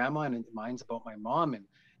about his grandma, and mine's about my mom. And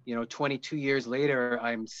 22 years later,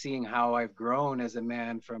 I'm seeing how I've grown as a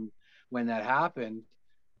man from when that happened,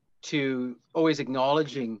 to always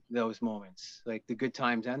acknowledging those moments, like the good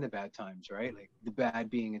times and the bad times, right? Like the bad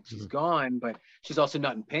being she's gone, but she's also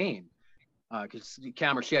not in pain, because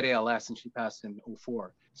Cameron, she had ALS and she passed in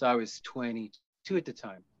 2004. So I was 22 at the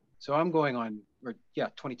time. So I'm going on,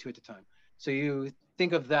 22 at the time. So you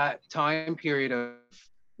think of that time period of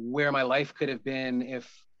where my life could have been if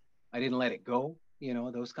I didn't let it go,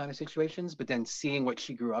 those kind of situations. But then seeing what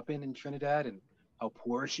she grew up in Trinidad, and how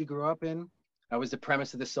poor she grew up in. That was the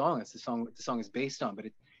premise of the song. That's the song is based on. But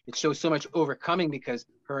it shows so much overcoming, because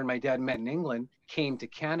her and my dad met in England, came to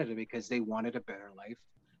Canada because they wanted a better life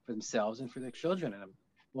for themselves and for their children. And I'm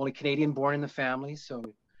only Canadian born in the family, so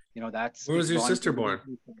that's. Where was your sister born?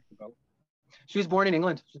 She was born in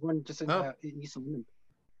England. She was born just in East London.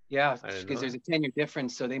 Yeah, because there's a 10-year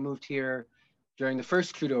difference. So they moved here during the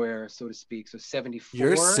first Trudeau era, so to speak. So 74.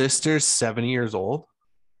 Your sister's 70 years old?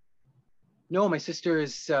 No, my sister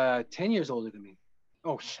is 10 years older than me.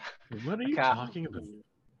 Oh, what are you talking about?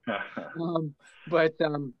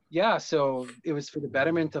 So it was for the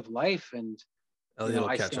betterment of life, and Elliot will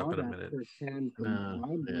catch up in a minute.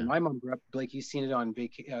 My mom grew up, like you've seen it on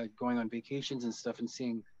going on vacations and stuff, and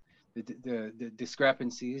seeing the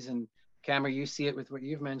discrepancies. And Cameron, you see it with what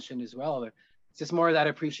you've mentioned as well. It's just more of that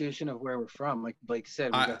appreciation of where we're from. Like Blake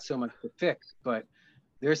said, we got so much to fix, but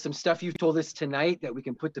there's some stuff you've told us tonight that we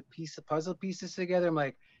can put the puzzle pieces together. I'm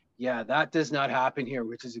like, yeah, that does not happen here,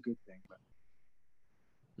 which is a good thing.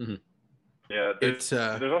 But yeah, there's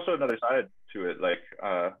also another side to it. Like,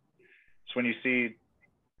 so when you see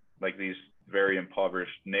like these very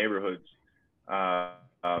impoverished neighborhoods,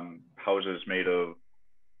 houses made of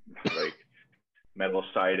like metal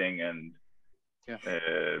siding and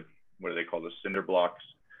what do they call this, cinder blocks,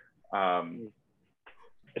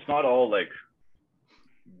 it's not all like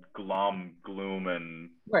gloom and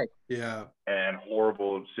and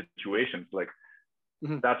horrible situations. Like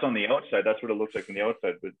that's on the outside, that's what it looks like from the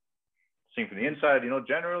outside, but seeing from the inside,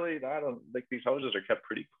 generally like these houses are kept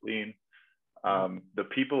pretty clean. The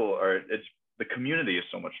people the community is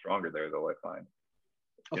so much stronger there, though, I find.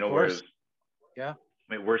 Whereas I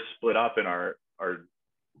mean, we're split up in our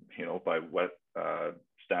by what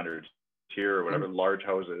standards here or whatever, large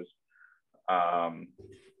houses,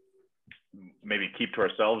 maybe keep to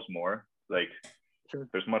ourselves more. Like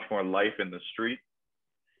there's much more life in the street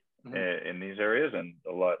in these areas, and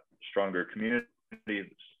a lot stronger community,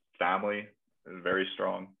 family is very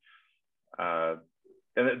strong, and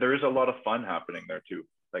there is a lot of fun happening there too.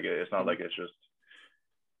 Like it's not like it's just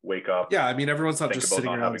wake up. Yeah, I mean, everyone's not just sitting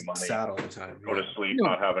around sad all the time. Go to sleep,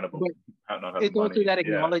 not having it's also that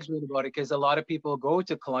acknowledgement about it, because a lot of people go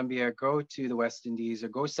to Colombia, go to the West Indies, or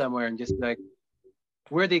go somewhere and just like,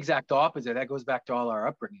 we're the exact opposite. That goes back to all our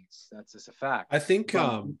upbringings. That's just a fact. I think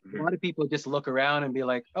a lot of people just look around and be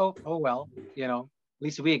like, oh well, at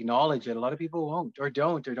least we acknowledge it. A lot of people won't, or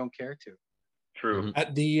don't care to. True.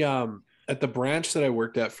 At the branch that I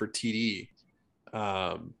worked at for TD,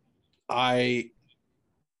 I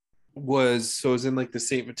was in like the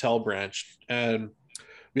St. Vital branch, and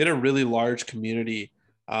we had a really large community.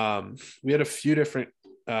 We had a few different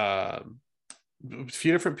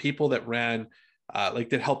people that ran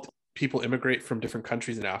that helped people immigrate from different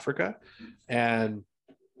countries in Africa. And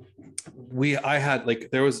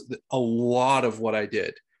there was a lot of what I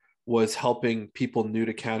did was helping people new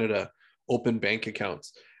to Canada open bank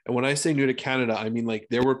accounts. And when I say new to Canada, I mean, like,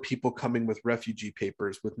 there were people coming with refugee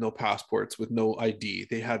papers, with no passports, with no ID.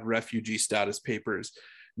 They had refugee status papers,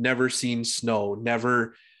 never seen snow,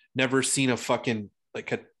 never seen a fucking,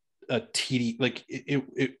 like a TD, like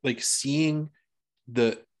it like seeing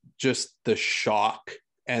the shock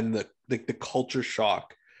and the culture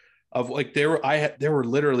shock of like, there were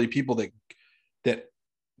literally people that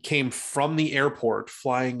came from the airport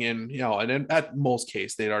flying in, and at most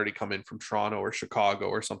case they'd already come in from Toronto or Chicago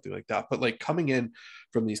or something like that, but like coming in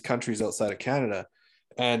from these countries outside of Canada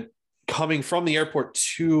and coming from the airport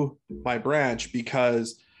to my branch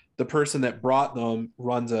because the person that brought them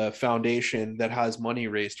runs a foundation that has money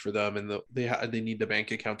raised for them, and they need the bank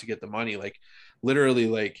account to get the money. Like literally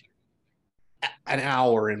like an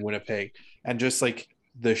hour in Winnipeg, and just like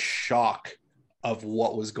the shock of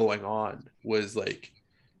what was going on was like,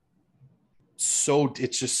 so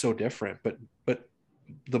it's just so different. But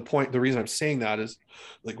the reason I'm saying that is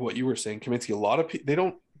like what you were saying, Kaminsky, a lot of people, they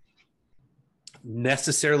don't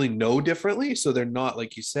necessarily know differently, so they're not,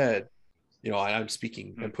 like you said, I'm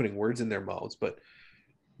speaking and putting words in their mouths, but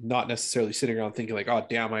not necessarily sitting around thinking like, oh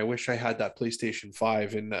damn, I wish I had that PlayStation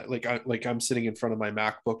 5 and I'm sitting in front of my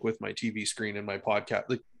MacBook with my TV screen and my podcast.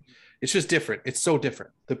 Like, it's just different. It's so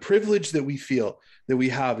different. The privilege that we feel that we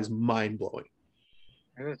have is mind blowing.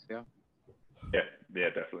 It is, yeah. Yeah,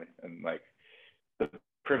 definitely. And like the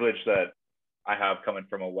privilege that I have coming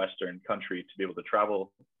from a Western country to be able to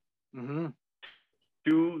travel to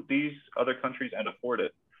these other countries and afford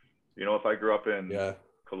it. If I grew up in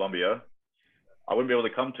Colombia, I wouldn't be able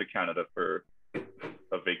to come to Canada for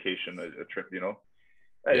a vacation, a trip,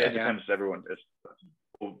 It depends, everyone, it's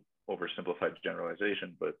oversimplified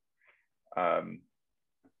generalization, but kind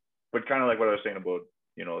of like what I was saying about,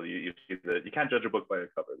 you see that you can't judge a book by a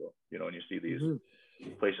cover, though, and you see these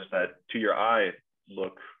places that to your eye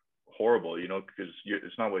look horrible, because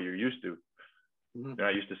it's not what you're used to. You're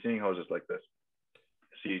not used to seeing houses like this.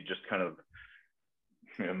 So you just kind of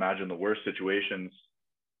imagine the worst situations.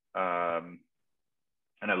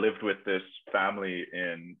 And I lived with this family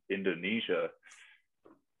in Indonesia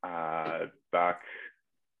back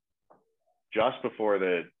just before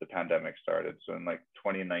the pandemic started. So in like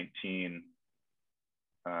 2019,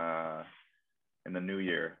 in the new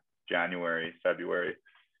year, January, February.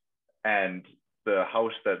 And the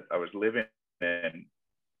house that I was living in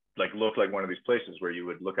like looked like one of these places where you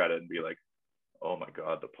would look at it and be like, oh my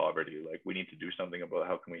God, the poverty, like we need to do something about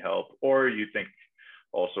how can we help? Or you think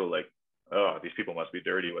also like, oh, these people must be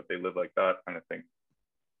dirty, what they live like that kind of thing.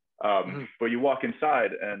 But you walk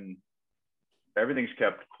inside and everything's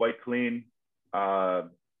kept quite clean. And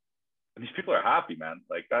these people are happy, man.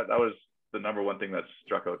 Like that was the number one thing that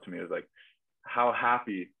struck out to me, is like how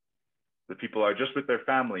happy the people are just with their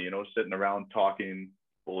family, you know, sitting around talking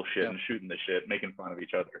bullshit and shooting the shit, making fun of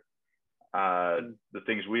each other. The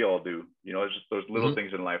things we all do, you know, it's just those little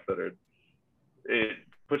things in life that it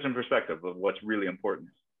puts in perspective of what's really important,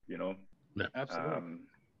 you know. Absolutely.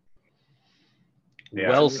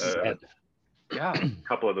 Well said. Yeah. A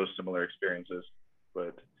couple of those similar experiences,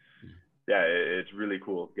 but yeah, it's really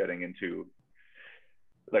cool getting into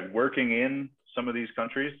like working in some of these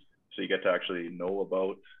countries, so you get to actually know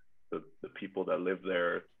about the people that live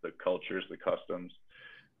there, the cultures, the customs,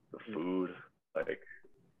 the food, like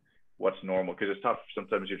what's normal, because it's tough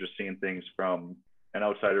sometimes. You're just seeing things from an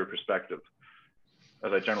outsider perspective,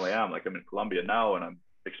 as I generally am. Like I'm in Colombia now and I'm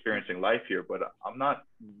experiencing life here, but I'm not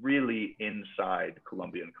really inside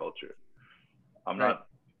Colombian culture. I'm not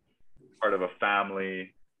part of a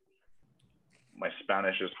family. My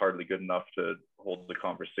Spanish is hardly good enough to hold the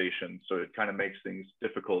conversation, so it kind of makes things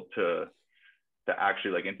difficult to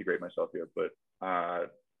actually like integrate myself here. But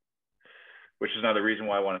which is another reason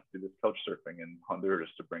why I wanted to do this couch surfing in Honduras,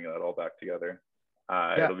 to bring that all back together.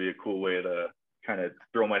 It'll be a cool way to kind of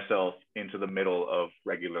throw myself into the middle of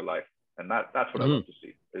regular life, and that's what I love to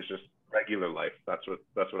see. It's just regular life. That's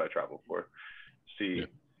what I travel for. See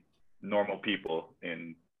normal people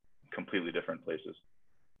in completely different places.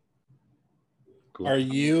 Cool. Are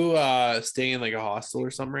you staying in like a hostel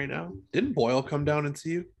or something right now? Didn't Boyle come down and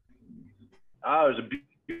see you? It was a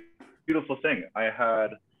beautiful thing. I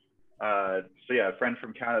had a friend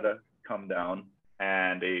from Canada come down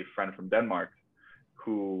and a friend from Denmark,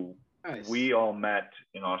 who we all met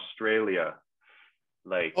in Australia,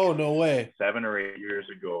 like, oh no way, 7 or 8 years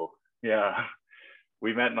ago. Yeah,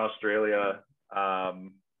 we met in Australia.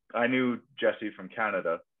 I knew Jesse from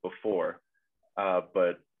Canada before,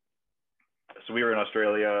 but so we were in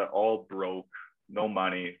Australia, all broke, no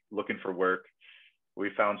money, looking for work. We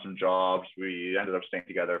found some jobs. We ended up staying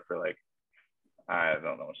together for like, I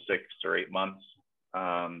don't know, 6 or 8 months.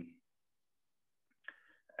 And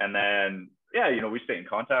then, you know, we stayed in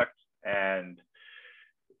contact, and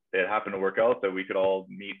it happened to work out that we could all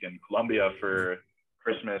meet in Colombia for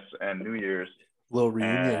Christmas and New Year's. Little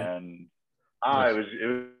reunion. And it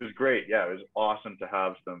was great. Yeah, it was awesome to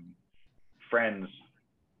have some friends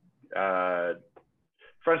that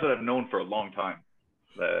I've known for a long time,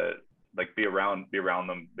 that like be around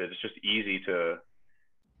them. It's just easy to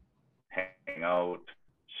hang out.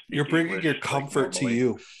 You're bringing English, your comfort to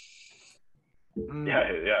you.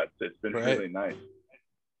 Yeah, it's been really nice.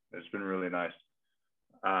 It's been really nice.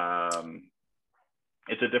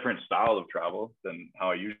 It's a different style of travel than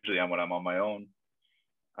how I usually am when I'm on my own.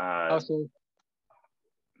 Awesome.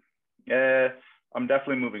 Yeah, I'm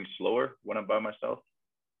definitely moving slower when I'm by myself.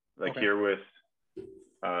 Like here with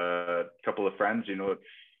a couple of friends, you know,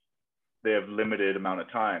 they have limited amount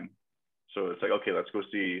of time. So it's like, okay, let's go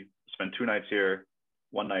spend 2 nights here,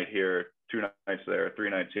 1 night here, 2 nights there, 3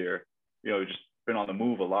 nights here. You know, we've just been on the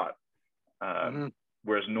move a lot.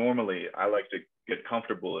 Whereas normally I like to get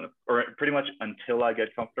comfortable, or pretty much until I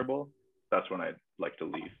get comfortable, that's when I like to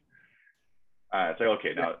leave. It's like,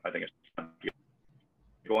 okay, now I think it's time to get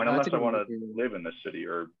going, unless I want to live in this city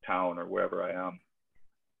or town or wherever I am.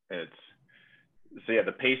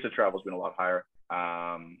 The pace of travel has been a lot higher.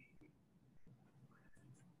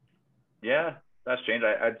 That's changed.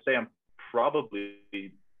 I'd say I'm probably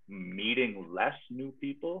meeting less new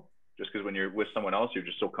people, just because when you're with someone else, you're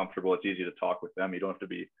just so comfortable. It's easy to talk with them. You don't have to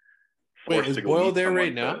be forced. Wait, is Boyle there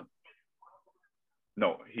right now?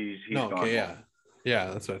 No, he's gone. Okay,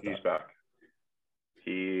 yeah, that's what I thought. He's back.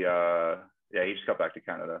 He just got back to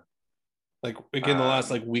Canada. Like in the last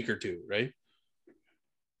like week or two, right?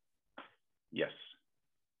 Yes.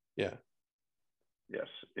 Yeah. Yes,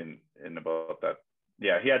 in about that.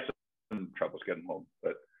 Yeah, he had some troubles getting home,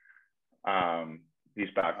 but he's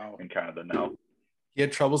back in Canada now. He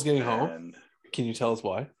had troubles getting home? Can you tell us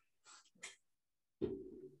why?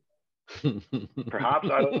 Perhaps.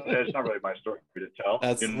 I don't. It's not really my story to tell.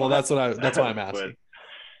 That's why I'm asking.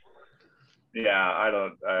 But, I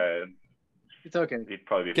don't. It's okay. He'd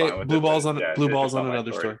probably be fine with Blue balls it, blue balls on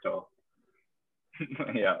another story.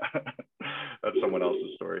 Yeah, that's someone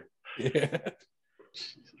else's story. Yeah.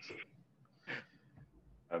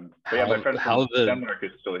 But my friend from Denmark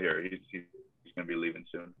is still here. He's going to be leaving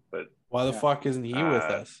soon. But why the fuck isn't he with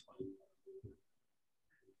us?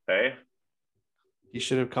 Hey, he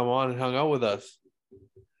should have come on and hung out with us.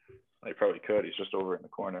 He probably could. He's just over in the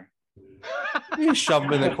corner. You shove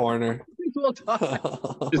him in the corner. We'll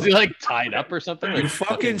talk. Is he like tied up or something? You Like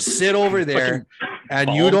fucking sit over there and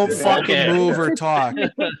you bald don't head. fucking Okay. move or talk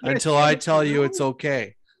until I tell you it's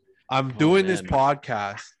okay. I'm doing this man.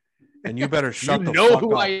 podcast, and you better shut You the know fuck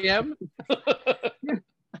who up. I am?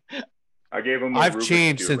 I gave him. A I've Rubik's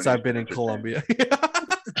changed Cube since and I've been in he's Colombia. entertained.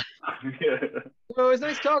 Oh, it was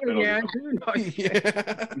nice talking to you, It'll- Andrew.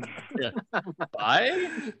 Yeah.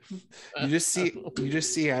 Bye. You just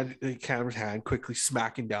see Cameron's hand quickly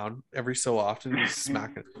smacking down every so often. He's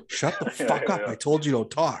smacking. Shut the fuck up! Yeah. I told you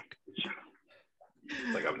don't talk.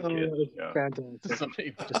 Like I'm a Oh, kid. that was Yeah. fantastic.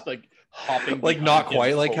 Somebody just like hopping. Like behind not him,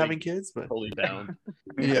 quite like fully- having kids, but fully down.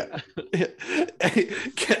 yeah.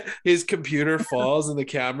 His computer falls and the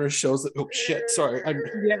camera shows it. Oh shit! Sorry.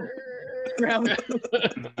 Yeah. Grab-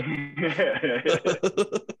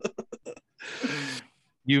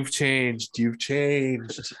 You've changed. You've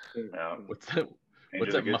changed. Yeah. What's that?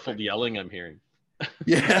 What's that muffled yelling I'm hearing?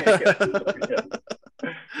 Yeah.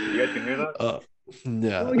 You guys can hear that? Oh,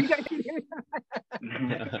 No. you guys can hear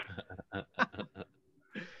that?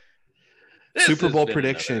 This Super has Bowl been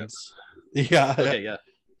predictions. Yeah. another- Okay, yeah,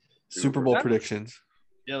 Super Bowl That- predictions.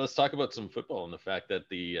 yeah. Let's talk about some football and the fact that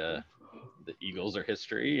the Eagles are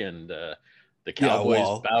history and the Cowboys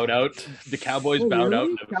well. bowed out. The Cowboys Oh, bowed out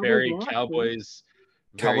really? in a Cowboys very lost, Cowboys.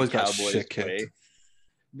 Cowboys very got shit kicked. way.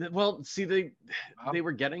 Well, see, they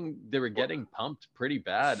were getting pumped pretty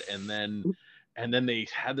bad, and then they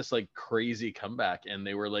had this like crazy comeback, and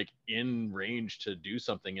they were like in range to do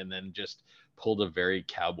something, and then just pulled a very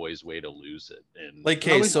Cowboys way to lose it. And Like,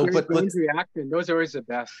 That okay, was so Jerry but Jones' reaction. Those are always the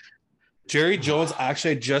best. Jerry Jones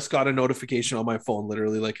actually I just got a notification on my phone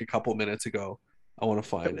literally like a couple minutes ago. I want to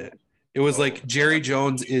find it. It was like Jerry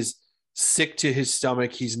Jones is sick to his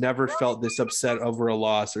stomach. He's never felt this upset over a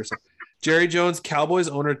loss or something. Jerry Jones, Cowboys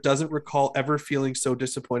owner, doesn't recall ever feeling so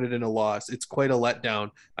disappointed in a loss. It's quite a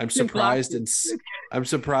letdown. I'm surprised and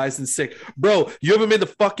sick. Bro, you haven't made the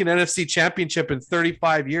fucking NFC Championship in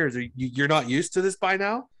 35 years. You're not used to this by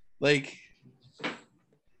now? Like,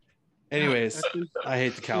 anyways, I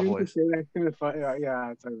hate the Cowboys. That's kind of fun.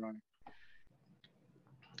 Yeah, it's ironic.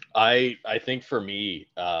 I think for me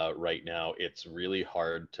right now it's really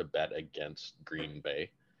hard to bet against Green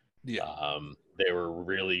Bay. Yeah. They were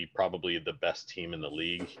really probably the best team in the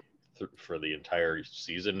league for the entire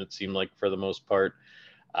season, it seemed like, for the most part.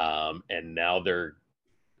 And now they're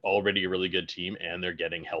already a really good team, and they're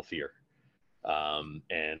getting healthier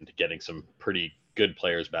and getting some pretty good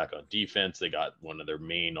players back on defense. They got one of their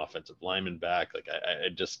main offensive linemen back. Like I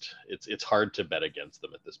just, it's hard to bet against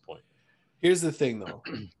them at this point. Here's the thing, though.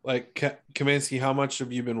 Like, Kaminsky, how much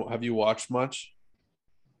have you watched much?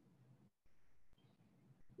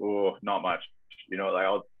 Oh, not much. You know, like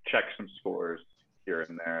I'll check some scores here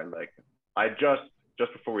and there. Like I just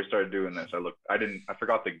before we started doing this, I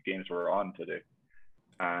forgot the games were on today,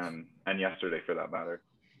 and yesterday for that matter.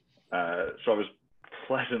 So I was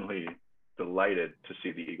pleasantly delighted to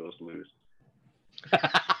see the Eagles lose.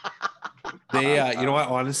 They, you know what?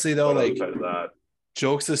 Honestly, though, But like, outside of that,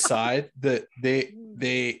 jokes aside, that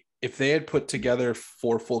they if they had put together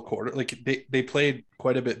 4 full quarters, like they played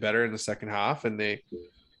quite a bit better in the second half, and they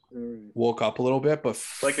woke up a little bit. But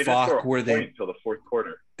like they didn't score fuck, a were point they? until the fourth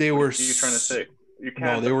quarter. They What were. are you trying to say? You can't.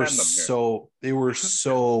 No, they were defend them here.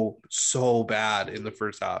 so bad in the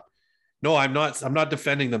first half. No, I'm not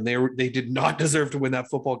defending them. They did not deserve to win that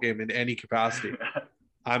football game in any capacity.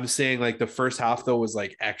 I'm saying like the first half though was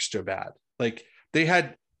like extra bad. Like they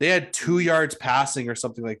had 2 yards passing or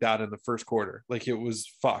something like that in the first quarter. Like it was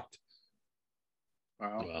fucked.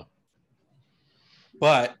 Wow. Wow,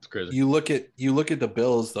 But it's crazy. you look at the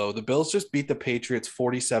Bills though. The Bills just beat the Patriots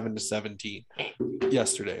 47-17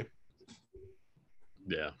 yesterday.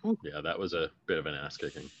 Yeah, that was a bit of an ass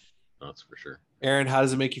kicking. That's for sure. Aaron, how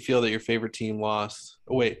does it make you feel that your favorite team lost?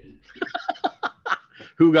 Oh, wait,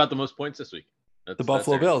 Who got the most points this week? the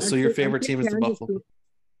Buffalo Aaron. Bills. So your favorite team is the Kansas Buffalo. City.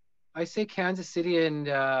 I say Kansas City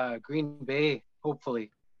and Green Bay,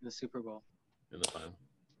 hopefully, in the Super Bowl. In the final.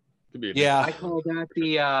 Could be a Yeah. I call that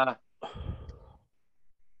the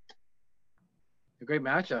great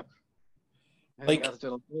matchup. I think Like, that's what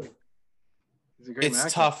it'll be. It's a great It's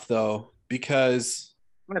matchup. tough though because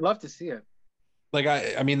I'd love to see it. like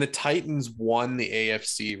I mean the Titans won the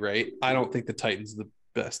AFC, right? I don't think the Titans are the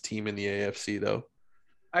best team in the AFC though.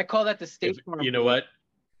 I call that the State If- Farm. you know what?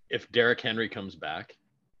 If Derrick Henry comes back,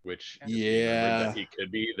 which is rumored Yeah. that he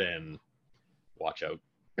could be, then watch out.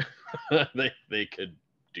 they could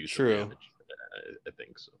do some True. damage. I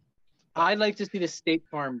think so. I'd like to see the State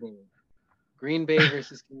Farm Bowl. Green Bay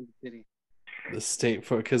versus Kansas City. The state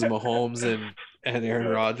for because Mahomes and Aaron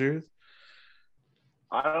Rodgers.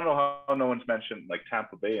 I don't know how no one's mentioned like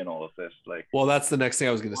Tampa Bay in all of this. Like, Well, that's the next thing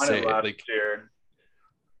I was going to won say. it last Like, year.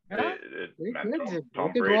 Yeah, It they meant did.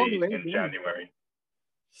 Tom They could go all the Brady way, in yeah. January.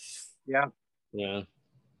 Yeah. Yeah. It's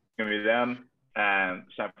gonna be them and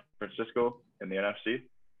San Francisco in the NFC.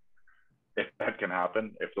 If that can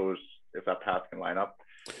happen, if that path can line up.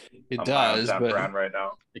 it I'm high on does, San but Fran right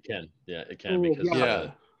now. It can. Yeah, it can Oh, because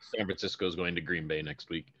yeah. San Francisco is going to Green Bay next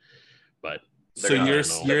week. But So They're gonna you're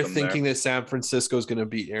know. you're Get them thinking there. that San Francisco is going to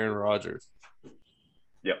beat Aaron Rodgers?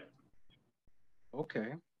 Yep.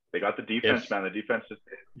 Okay. They got the defense, If- man. The defense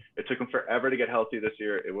it took them forever to get healthy this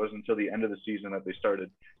year. It wasn't until the end of the season that they started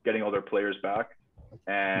getting all their players back.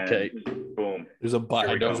 And Okay. boom. There's a but.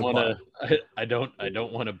 I There's don't a want but. to. I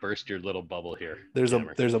don't want to burst your little bubble here. There's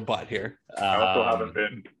Cameron. a but here. I also haven't Um,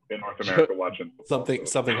 been in North America watching football,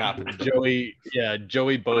 Something happened. Joey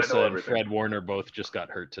Bosa and everything. Fred Warner both just got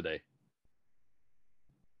hurt today.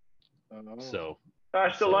 Oh. So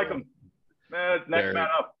I still like them. Next they're- man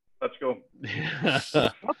up. Let's go.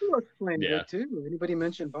 Buffalo's playing Yeah. good too. Anybody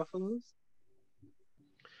mention Buffalo's?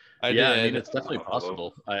 I yeah, did. I mean it's definitely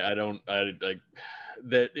possible.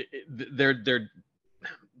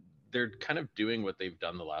 They're kind of doing what they've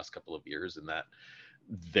done the last couple of years in that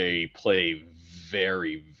they play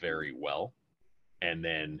very, very well and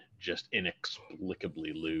then just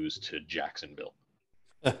inexplicably lose to Jacksonville.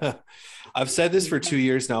 I've said this for 2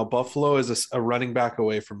 years now. Buffalo is a running back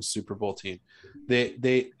away from a Super Bowl team.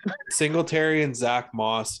 They Singletary and Zach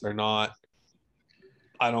Moss are not.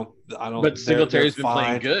 I don't. But Singletary's been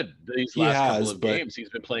playing fine. good these He last has, couple of but- games. He's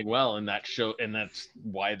been playing well, and that's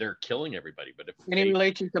why they're killing everybody. But if Any they-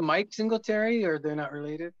 relation to Mike Singletary, or they're not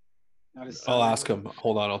related? Not his son? I'll ask him.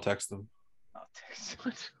 Hold on, I'll text them. I'll text him.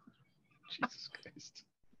 What? Jesus Christ!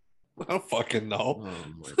 I don't fucking know. Oh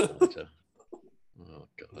my God! Oh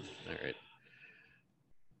God! All right.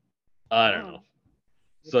 I don't know.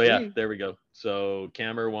 So yeah, there we go. So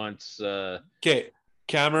Cameron wants. Okay, You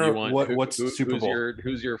Cameron. want What's Super Bowl?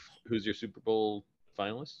 Who's your Super Bowl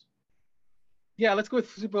finalist? Yeah, let's go with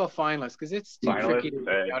Super Bowl finalists because it's too Finalists, tricky to hey.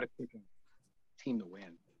 figure out a team to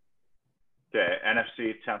win. Okay,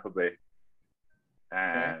 NFC Tampa Bay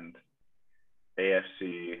and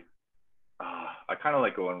AFC. I kind of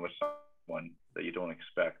like going with someone that you don't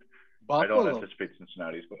expect. I don't Buffalo. anticipate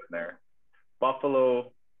Cincinnati's going there.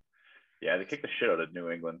 Buffalo, yeah, they kicked the shit out of New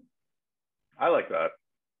England. I like that.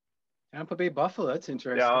 Tampa Bay Buffalo. That's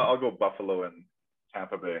interesting. Yeah, I'll go Buffalo and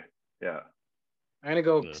Tampa Bay. Yeah, I'm gonna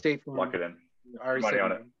go Yeah. State Farm. lock it in. Already Money said on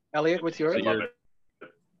mine. it. Elliot, what's yours? So Love you're-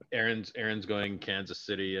 it. Aaron's going Kansas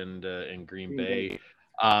City and Green Green Bay. Bay.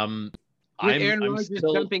 I'm Aaron I'm Rodgers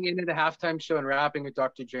still. jumping into the halftime show and rapping with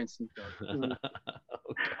Dr. Dre and Snoop Dogg.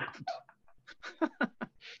 Oh, God.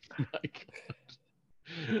 My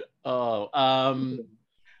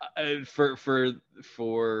God.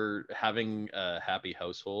 For having a happy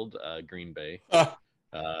household, Green Bay,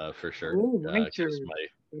 for sure. Ooh, nice 'Cause jersey.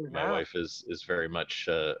 my wife is very much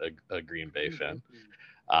a Green Bay fan.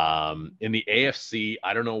 Mm-hmm. In the AFC,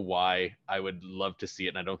 I don't know why. I would love to see it,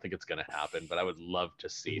 and I don't think it's going to happen. But I would love to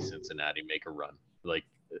see Cincinnati make a run. Like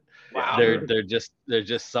Wow. they're just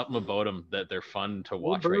something about them that they're fun to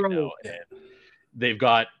watch right now. Burrow. And they've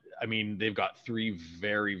got three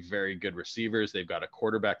very, very good receivers. They've got a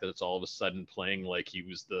quarterback that's all of a sudden playing like he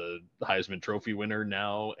was the Heisman Trophy winner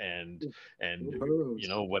now, and Burrows.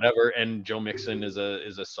 whatever. And Joe Mixon is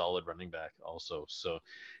a solid running back also. So,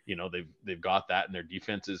 they've got that, and their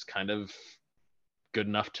defense is kind of good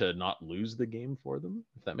enough to not lose the game for them,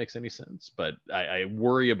 if that makes any sense. But I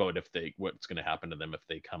worry about what's going to happen to them if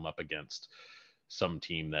they come up against some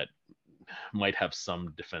team that might have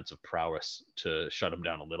some defensive prowess to shut them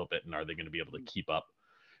down a little bit, and are they going to be able to keep up,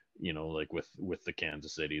 like with the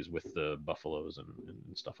Kansas Cities, with the Buffaloes and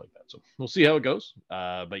stuff like that. So we'll see how it goes.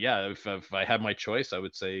 But yeah, if I had my choice, I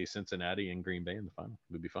would say Cincinnati and Green Bay in the final.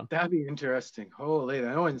 It would be fun. That'd be interesting. Holy,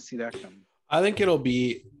 I don't want to see that coming. I think it'll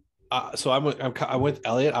be. So I'm with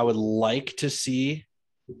Elliot. I would like to see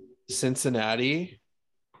Cincinnati.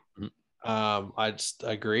 I just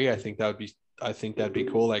agree. I think that'd be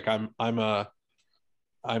cool. Like I'm a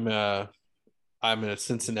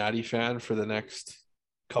Cincinnati fan for the next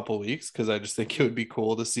couple weeks because I just think it would be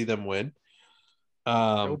cool to see them win.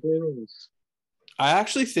 Go Burrows. I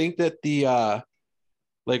actually think that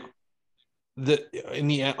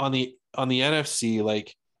on the NFC,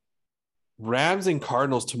 like Rams and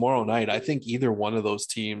Cardinals tomorrow night, I think either one of those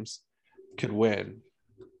teams could win,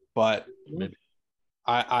 but Maybe.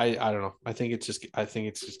 I don't know. I think it's just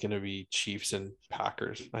going to be Chiefs and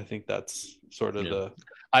Packers. I think that's sort of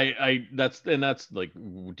Yeah. That's like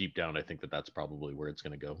deep down. I think that's probably where it's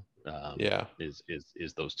going to go. yeah. Is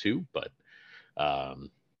those two, but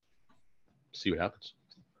See what happens.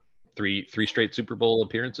 Three straight Super Bowl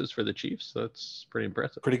appearances for the Chiefs. That's pretty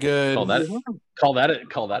impressive. Pretty good. Call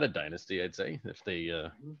that a dynasty, I'd say, if they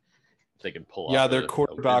can pull off. Yeah, their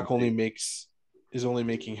quarterback is only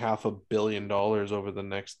making $500 million over the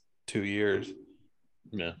next 2 years.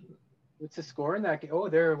 Yeah. What's the score in that game? Oh,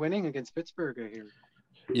 they're winning against Pittsburgh right here.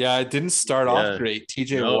 Yeah, it didn't start off great.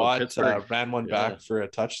 TJ Watt ran one back for a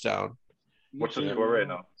touchdown. What's the score right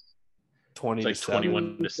now?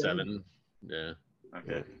 21-7. Yeah.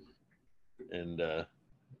 Okay. And they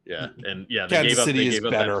Kansas gave up City is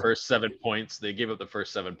better. that first 7 points. They gave up the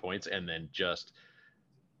first 7 points and then just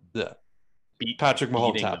beat Patrick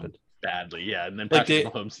Mahomes happened badly. Yeah, and then Patrick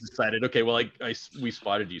Mahomes decided, okay, well, we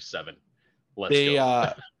spotted you 7. Let's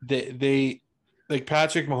go. They like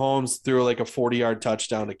Patrick Mahomes threw like a 40-yard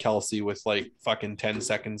touchdown to Kelsey with like fucking 10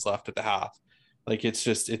 seconds left at the half. Like it's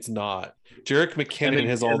not. Jerick McKinnon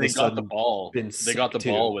has all of a sudden the ball. They got the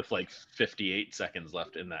ball with like 58 seconds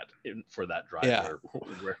left for that drive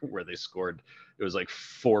where they scored. It was like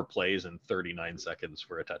 4 plays and 39 seconds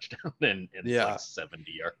for a touchdown and like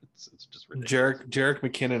 70 yards. It's just ridiculous. Jerick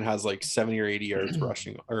McKinnon has like 70 or 80 yards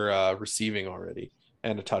rushing or receiving already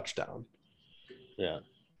and a touchdown. Yeah.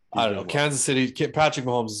 I don't know. Kansas City, Patrick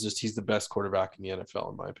Mahomes he's the best quarterback in the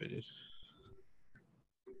NFL in my opinion.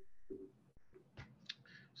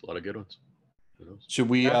 A lot of good ones. Should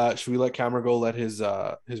we let Cameron go let his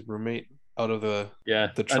roommate out of the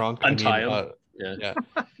trunk? Untie him. The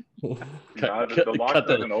lock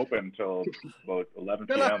doesn't open until about 11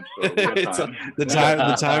 p.m. So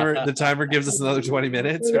the timer gives us another 20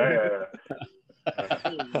 minutes. Yeah. It's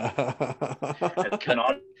an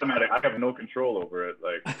automatic. I have no control over it.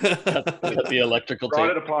 Like cut the electrical tape. Brought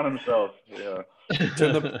it upon himself. Yeah.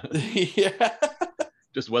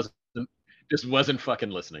 Just wasn't fucking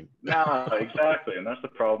listening. Nah, exactly, and that's the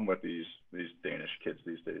problem with these Danish kids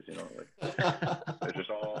these days. You know, like they're just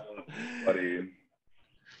all buddy.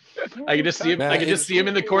 I can just see him. I can just see him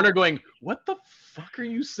in the corner going, "What the fuck are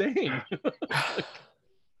you saying?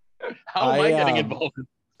 How am I getting involved?"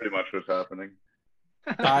 Pretty much what's happening.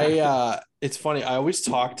 It's funny. I always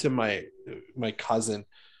talk to my cousin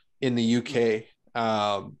in the UK.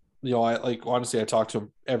 Honestly, I talk to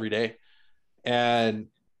him every day, and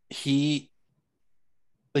he.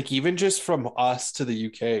 Like even just from us to the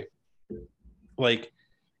UK, like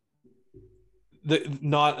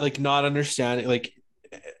not understanding, like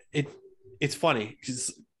it's funny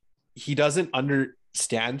because he doesn't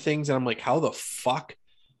understand things, and I'm like, how the fuck?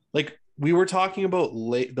 Like we were talking about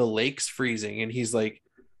the lakes freezing, and he's like,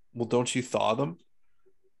 well, don't you thaw them?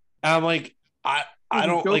 And I'm like, I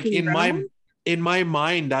don't like in my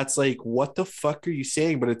mind that's like, what the fuck are you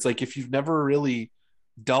saying? But it's like if you've never really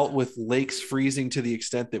dealt with lakes freezing to the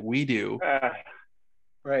extent that we do,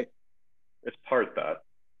 right? It's part that.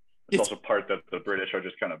 It's also part that the British are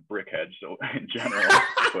just kind of brickheads, so in general.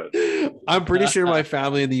 But I'm pretty sure my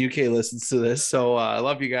family in the UK listens to this, so I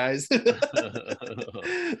love you guys.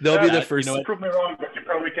 They'll be the first. Prove me wrong, but you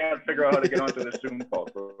probably can't figure out how to get onto the Zoom call.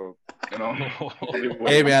 So,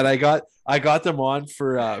 Hey man, I got them on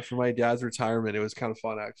for my dad's retirement. It was kind of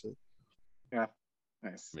fun actually. Yeah.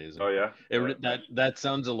 Nice. Amazing. Oh yeah. That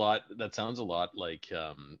sounds a lot. That sounds a lot like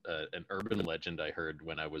an urban legend I heard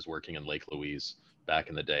when I was working in Lake Louise back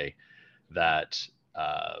in the day, that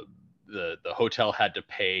the hotel had to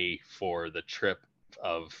pay for the trip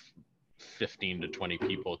of 15 to 20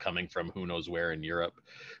 people coming from who knows where in Europe,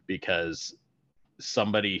 because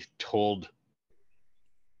somebody told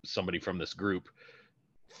somebody from this group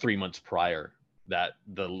 3 months prior that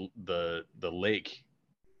the lake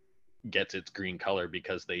gets its green color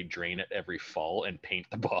because they drain it every fall and paint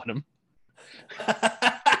the bottom.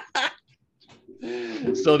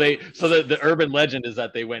 So the urban legend is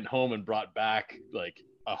that they went home and brought back like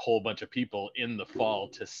a whole bunch of people in the fall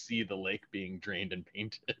to see the lake being drained and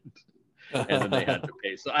painted. And then they had to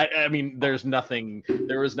pay. So I mean, there was nothing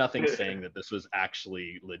saying that this was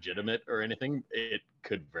actually legitimate or anything. It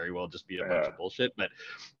could very well just be a bunch of bullshit.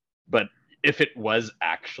 But if it was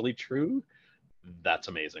actually true, that's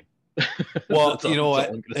amazing. Well, you know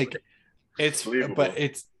what? Like, it's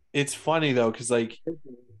funny though, because like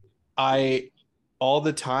all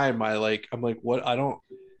the time I'm like, what? I don't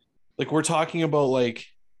like. We're talking about like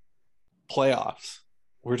playoffs.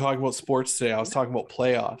 We're talking about sports today. I was talking about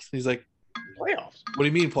playoffs. He's like, playoffs? What do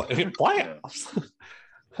you mean playoffs?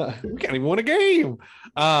 We can't even win a game.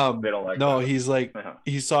 They don't like. No, that. he's like,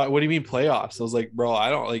 he saw. What do you mean playoffs? I was like, bro, I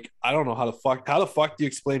don't know how the fuck do you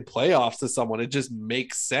explain playoffs to someone? It just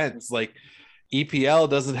makes sense. Like EPL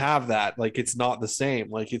doesn't have that. Like it's not the same.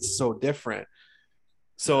 Like it's so different.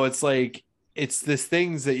 So it's like it's this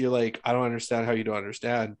things that you're like, I don't understand how you don't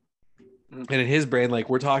understand. Mm. And in his brain, like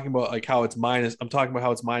we're talking about like how it's minus, I'm talking about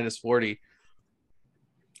how it's minus 40.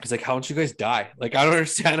 He's like, how don't you guys die? Like, I don't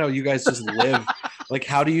understand how you guys just live. Like,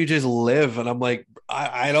 how do you just live? And I'm like,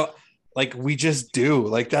 I don't, like, we just do.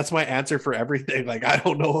 Like, that's my answer for everything. Like, I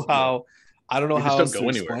don't know how, I don't know We just how don't else to go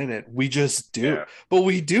anywhere. explain it. We just do. Yeah. But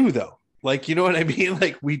we do though. Like, you know what I mean?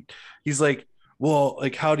 Like he's like, well,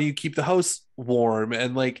 like, how do you keep the house warm?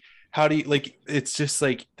 And like, how do you, like, it's just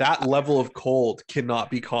like that level of cold cannot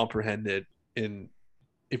be comprehended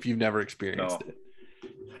if you've never experienced No. it.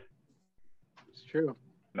 It's true.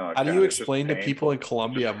 No, it How do can't. you It's just explain to people in painful.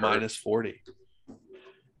 Colombia It just hurts. minus 40?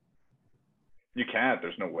 You can't.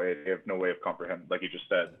 There's no way. They have no way of comprehending. Like you just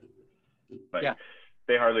said, like Yeah.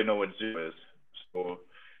 they hardly know what zero is. So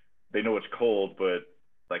they know it's cold, but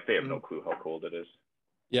like they have no clue how cold it is.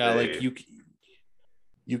 Yeah, like They-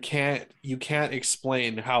 you can't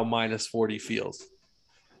explain how minus 40 feels.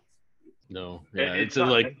 No, yeah, It- it's not-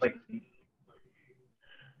 like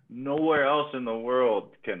nowhere else in the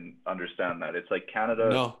world can understand that. It's like Canada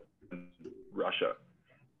No, and Russia,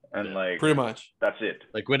 and Yeah, like pretty much. that's it.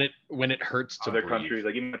 when it hurts to Other breathe. countries,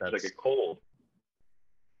 like even if it's That's- like a cold,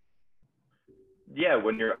 yeah,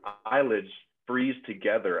 when your eyelids freeze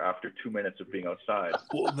together after 2 minutes of being outside.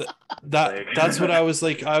 Well, Like- that's what I was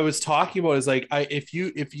like. I was talking about is like if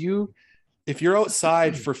you're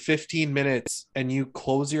outside for 15 minutes and you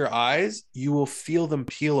close your eyes, you will feel them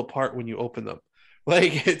peel apart when you open them.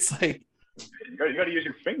 Like it's like You got to use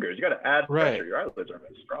your fingers. You got to add Right. pressure. Your eyelids aren't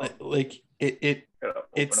that strong. like it You gotta open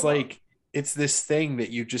it's them up. like it's this thing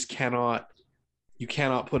that you just cannot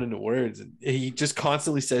put into words. And he just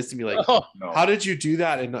constantly says to me like, Oh, No. how did you do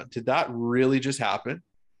that? And did that really just happen?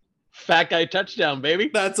 fat guy touchdown,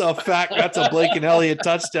 baby. That's a fact. That's a Blake and Elliott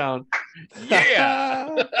touchdown.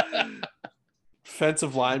 Yeah.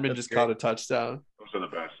 Offensive lineman That's just great. caught a touchdoust. Those are the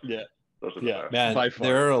best. Yeah. Those are the Yeah. best. Man, By far.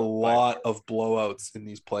 there are a By lot of blowouts in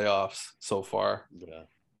these playoffs so far. Yeah.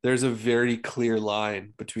 There's a very clear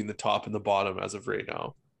line between the top and the bottom as of right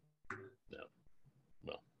now.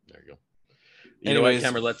 Well, there you go. You know what, Anyways.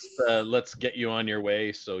 Cameron? Let's get you on your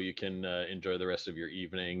way so you can enjoy the rest of your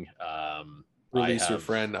evening. Release your have-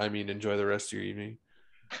 friend. I mean, enjoy the rest of your evening.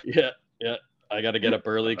 Yeah. I got to get up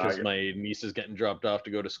early because Nice. my niece is getting dropped off to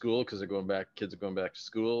go to school because kids are going back to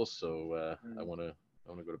school. So I want to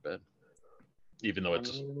go to bed, even though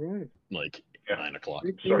it's All right. like Yeah. 9:00.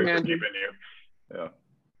 Good Sorry man. for keeping you. Yeah.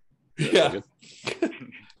 Yeah.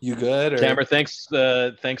 You good? Or? Cameron, thanks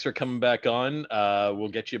for coming back on. We'll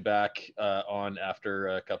get you back on after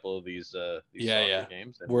a couple of these Yeah, soccer yeah.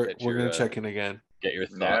 games. And We're get gonna your, check in again. get your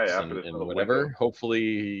Yeah, thoughts after this and little whatever. window.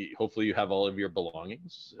 Hopefully you have all of your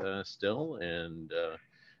belongings still, and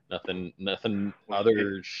nothing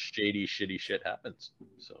other shady shitty shit happens.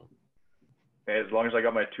 So Hey, as long as I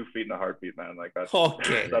got my 2 feet and a heartbeat, man, like that's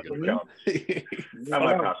Okay. that's what counts. And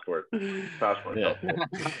my passport. Passport. yeah,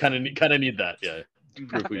 kind of need that. Yeah, to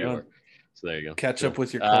prove who you Yeah. are. So there you go. Catch Cool. up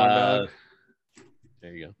with your corn dog.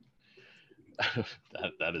 There you go.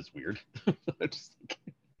 that is weird. I just,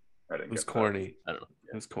 I didn't It was get that. corny. I don't know.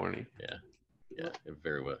 It was corny. Yeah,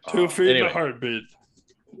 very well. 2 feet Anyway. and a heartbeat.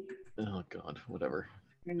 Oh God, whatever.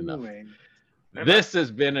 Anyway. This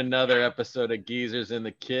has been another episode of Geezers and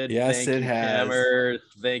the Kid. Yes, Thank it you, has. Hammer.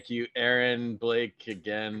 Thank you, Aaron, Blake,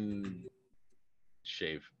 again.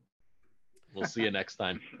 Shave. We'll see you next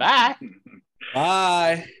time. Bye.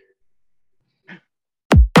 Bye.